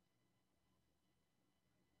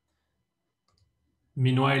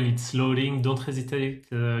 Meanwhile, it's loading. Don't hesitate,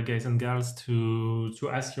 guys and girls, to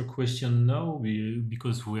ask your question now,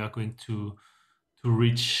 because we are going to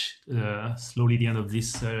reach slowly the end of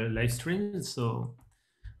this live stream. So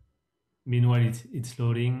meanwhile, it's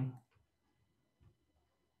loading.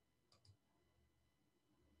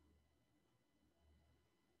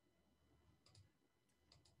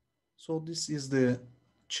 So this is the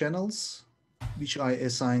channels which I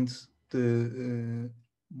assigned the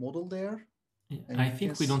model there. And I you can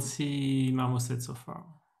think we don't see, see Marmoset so far.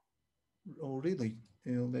 oh really?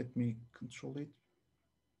 Let me control it.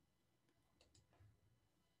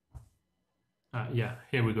 Yeah,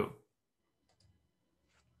 here we go.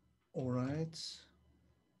 All right.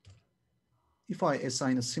 If I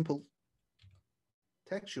assign a simple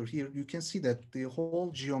texture here, you can see that the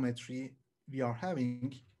whole geometry we are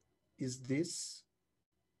having is this.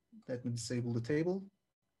 Let me disable the table.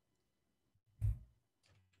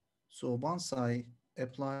 So once I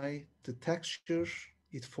apply the texture,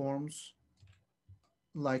 it forms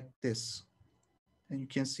like this. And you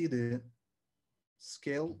can see the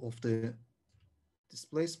scale of the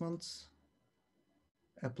displacement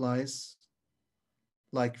applies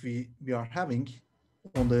like we are having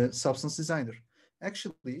on the Substance Designer.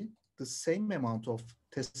 Actually, the same amount of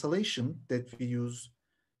tessellation that we use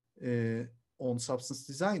on Substance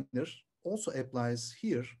Designer also applies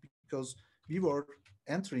here, because we were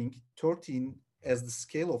entering 13 as the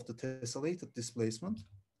scale of the tessellated displacement.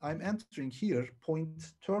 I'm entering here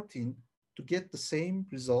 0.13 to get the same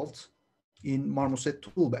result in Marmoset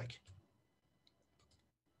toolbag.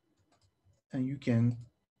 And you can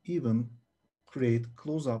even create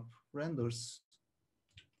close-up renders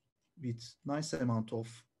with nice amount of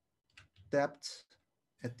depth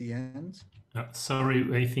at the end.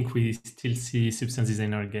 Sorry, I think we still see Substance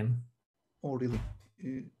Designer again. Oh, really?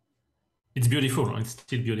 It's beautiful. It's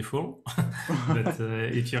still beautiful. But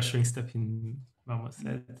if you're showing stuff in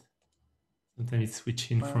Marmoset, sometimes it's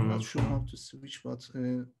switching I'm from... not sure how to switch, but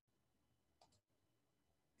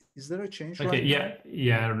is there a change Okay, right yeah, now?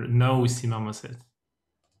 yeah. Now we see Marmoset.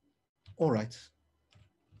 All right.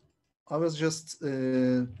 I was just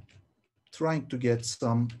trying to get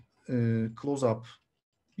some close-up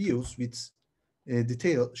views with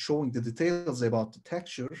showing the details about the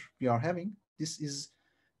texture we are having. This is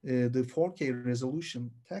the 4K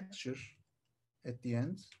resolution texture at the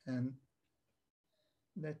end. And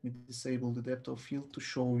let me disable the depth of field to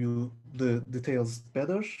show you the details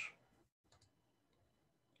better.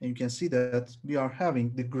 And you can see that we are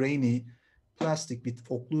having the grainy plastic with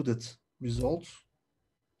occluded result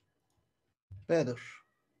better.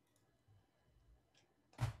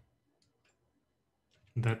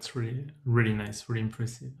 That's really, really nice, really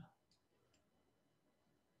impressive.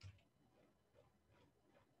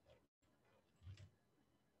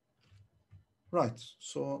 Right.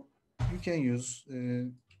 So you can use,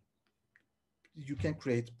 you can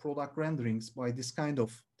create product renderings by this kind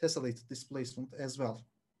of tessellated displacement as well.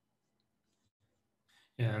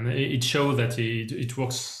 Yeah, and it shows that it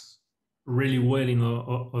works really well in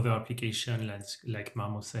other applications like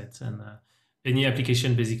Marmoset and any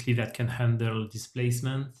application basically that can handle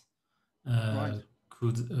displacement Right.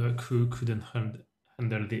 couldn't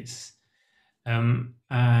handle this.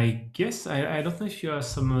 I guess I don't know if you have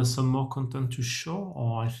some more content to show,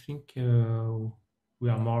 or I think we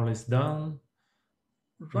are more or less done.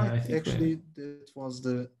 Right. I think Actually, that was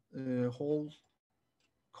the whole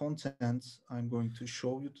content I'm going to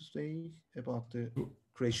show you today about the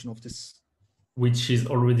creation of this. which is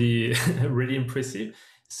already really impressive.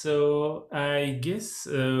 So I guess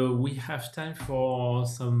we have time for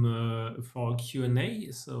some for Q&A.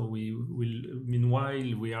 So we will.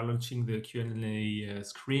 Meanwhile, we are launching the Q&A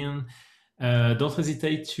screen. Don't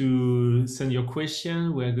hesitate to send your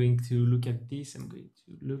question. We are going to look at this. I'm going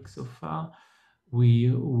to look so far.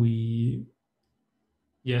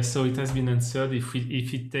 Yeah, so it has been answered.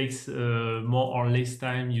 If it takes more or less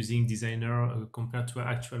time using Designer compared to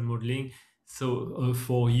actual modeling, so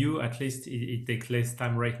for you at least it takes less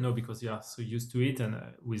time right now because you are so used to it, and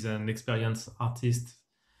with an experienced artist.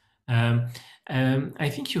 I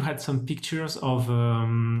think you had some pictures of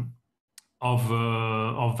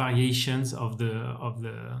variations of the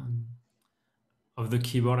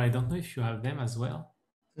keyboard. I don't know if you have them as well.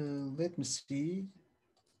 Let me see.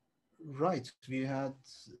 Right, we had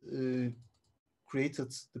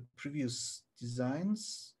created the previous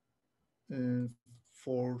designs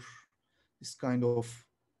for this kind of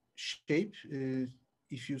shape.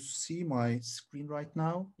 If you see my screen right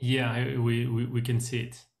now, Yeah, we can see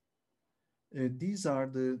it. These are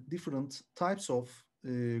the different types of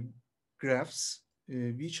graphs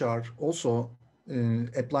which are also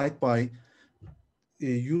applied by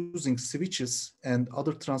using switches and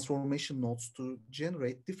other transformation nodes to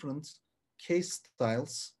generate different case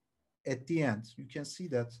styles at the end. You can see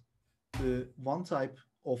that the one type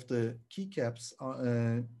of the keycaps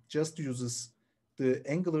just uses the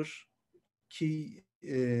angular key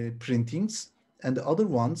printings, and the other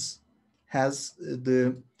ones has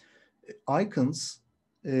the icons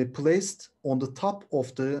placed on the top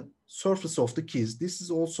of the surface of the keys. This is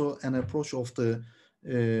also an approach of the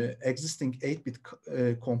existing 8-bit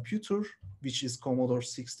computer, which is Commodore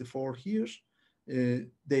 64 here.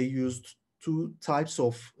 They used two types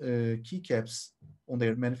of keycaps on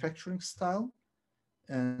their manufacturing style.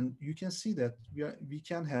 And you can see that we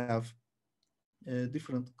can have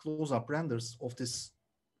different close-up renders of this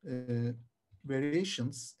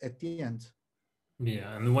variations at the end.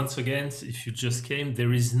 Yeah, and once again, if you just came,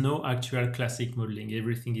 there is no actual classic modeling.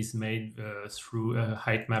 Everything is made through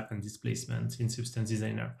height map and displacement in Substance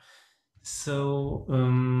Designer. So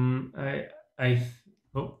I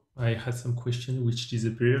had some question which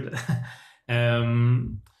disappeared.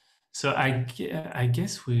 So I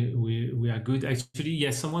guess we are good. Actually,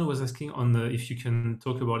 yes, someone was asking on if you can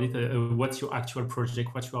talk about it. What's your actual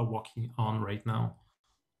project? What you are working on right now?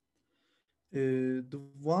 The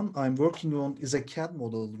one I'm working on is a CAD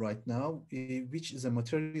model right now, which is a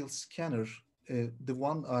material scanner. The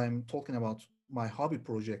one I'm talking about, my hobby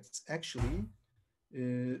projects actually,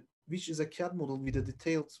 which is a CAD model with a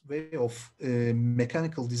detailed way of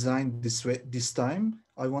mechanical design. This time,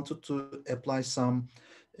 I wanted to apply some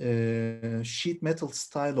sheet metal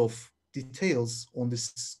style of details on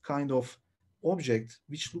this kind of object,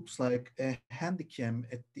 which looks like a handy cam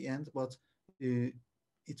at the end, but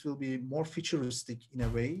it will be more futuristic in a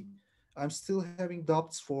way. I'm still having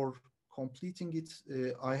doubts for completing it.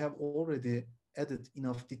 I have already added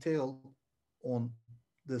enough detail on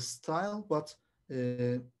the style, but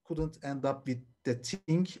couldn't end up with the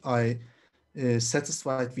thing I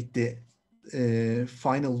satisfied with the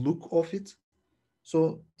final look of it.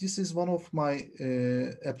 So this is one of my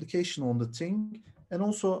application on the thing, and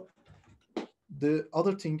also the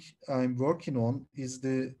other thing I'm working on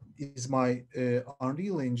is my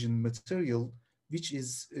Unreal Engine material, which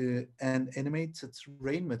is an animated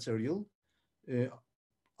rain material. Uh,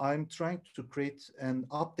 I'm trying to create an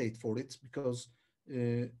update for it because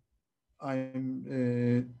uh,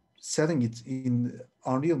 I'm selling it in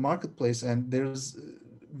Unreal Marketplace, and there's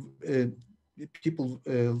people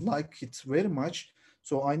like it very much.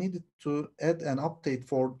 So I needed to add an update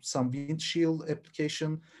for some windshield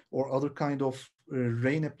application or other kind of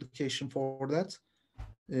rain application for that,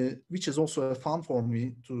 which is also a fun for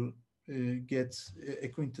me to get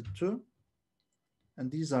acquainted to. And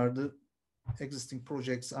these are the existing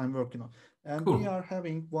projects I'm working on. And we Cool. are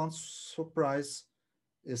having one surprise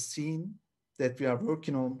scene that we are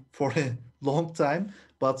working on for a long time,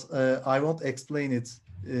 but I won't explain it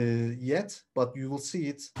yet, but you will see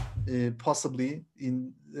it possibly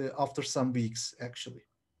in after some weeks, actually.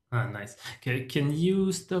 Ah, nice. Okay, can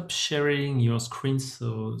you stop sharing your screen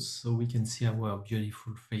so we can see our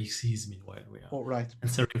beautiful faces meanwhile we are All right.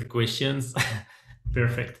 answering the questions?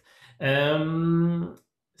 Perfect. Um,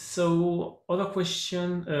 so other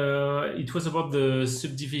question, it was about the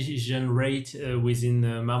subdivision rate within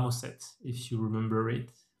Marmoset, if you remember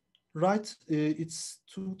it. Right. It's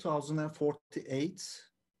 2048,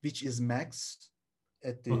 which is max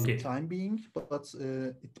at the Okay, time being, but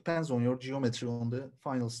it depends on your geometry on the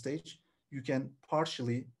final stage. You can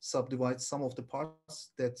partially subdivide some of the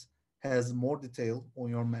parts that has more detail on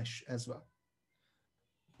your mesh as well.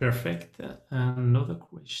 perfect. Another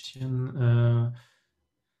question.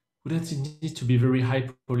 Wouldn't it need to be very high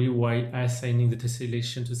poly while assigning the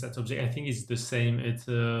tessellation to that object? I think it's the same. It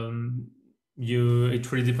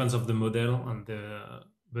really depends of the model and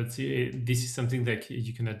but this is something that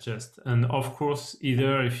you can adjust. And of course,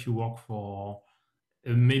 either if you work for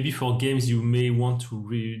maybe for games, you may want to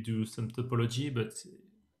redo some topology, but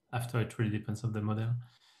after it really depends on the model.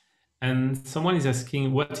 And someone is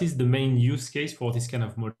asking, what is the main use case for this kind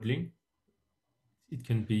of modeling? It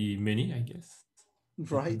can be many, I guess.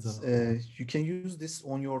 Right. Depends on. You can use this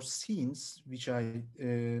on your scenes, which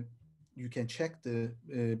you can check the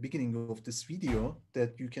beginning of this video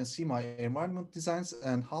that you can see my environment designs,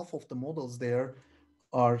 and half of the models there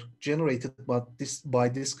are generated by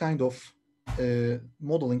this kind of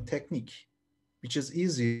modeling technique, which is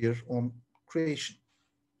easier on creation.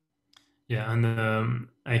 Yeah, and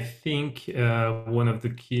I think one of the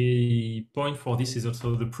key point for this is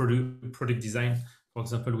also the product design, for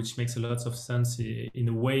example, which makes a lot of sense in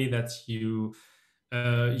a way that you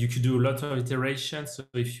could do a lot of iterations. So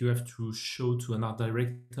if you have to show to an art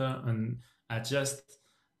director and adjust,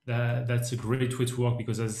 that's a great way to work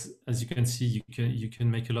because as you can see, you can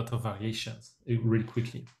make a lot of variations really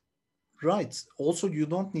quickly. Right. Also, you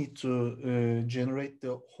don't need to generate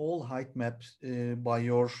the whole height map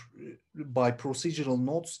by procedural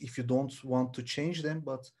nodes if you don't want to change them.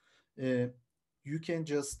 But uh, you can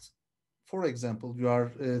just, for example, you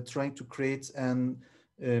are trying to create an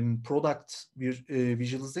product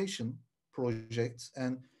visualization project,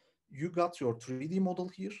 and you got your 3D model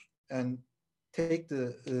here, and take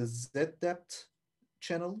the Z depth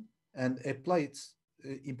channel and apply it,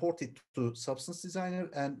 import it to Substance Designer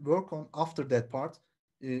and work on after that part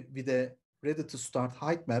with a ready to start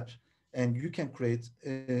height map. And you can create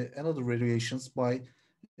another variations by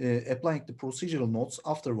applying the procedural nodes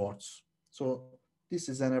afterwards. So this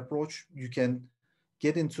is an approach you can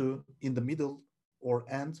get into in the middle or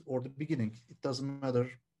end or the beginning. It doesn't matter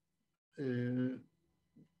uh,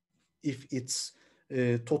 if it's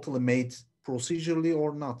totally made procedurally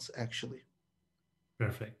or not, actually.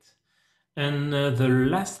 Perfect. And the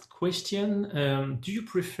last question, do you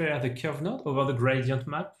prefer the curve node over the gradient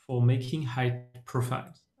map for making height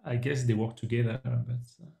profiles? I guess they work together, but...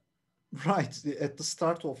 Right. At the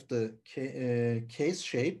start of the case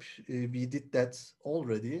shape, we did that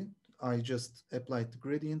already. I just applied the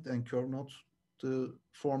gradient and curve node to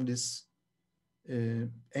form this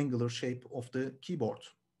angular shape of the keyboard.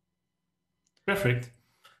 Perfect.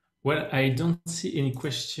 Well, I don't see any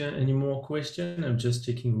more question. I'm just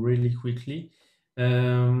checking really quickly.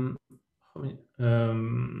 Yeah,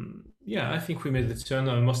 I think we made the turn.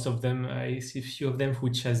 Most of them, I see a few of them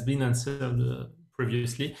which has been answered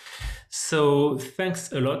previously. So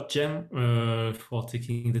thanks a lot, Cem, for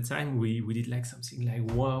taking the time. We did like something like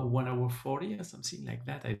 1 hour 40 or something like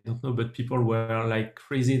that. I don't know, but people were like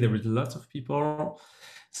crazy. There were lots of people.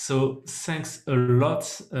 So thanks a lot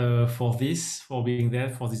for this, for being there,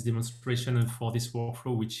 for this demonstration, and for this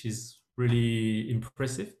workflow, which is really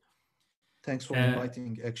impressive. Thanks for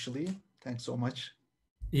inviting, actually. Thanks so much.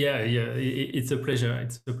 Yeah, it's a pleasure.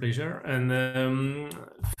 It's a pleasure, and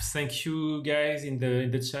thank you guys in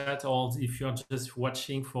the chat, or if you're just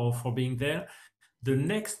watching, for being there. The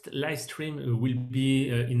next live stream will be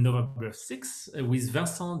in November 6th with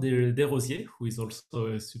Vincent Desrosiers, who is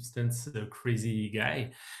also a Substance crazy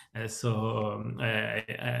guy. I'm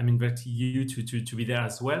inviting you to be there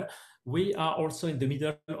as well. We are also in the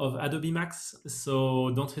middle of Adobe Max,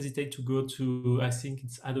 so don't hesitate to go to, I think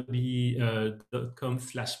it's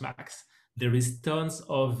adobe.com/max. There is tons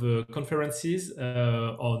of conferences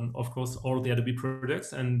on, of course, all the Adobe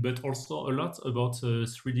products, but also a lot about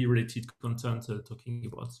 3D related content, talking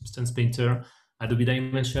about Substance Painter, Adobe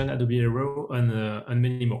Dimension, Adobe Aero, and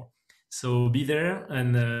many more. So be there,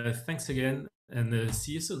 and thanks again, and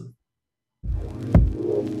see you soon.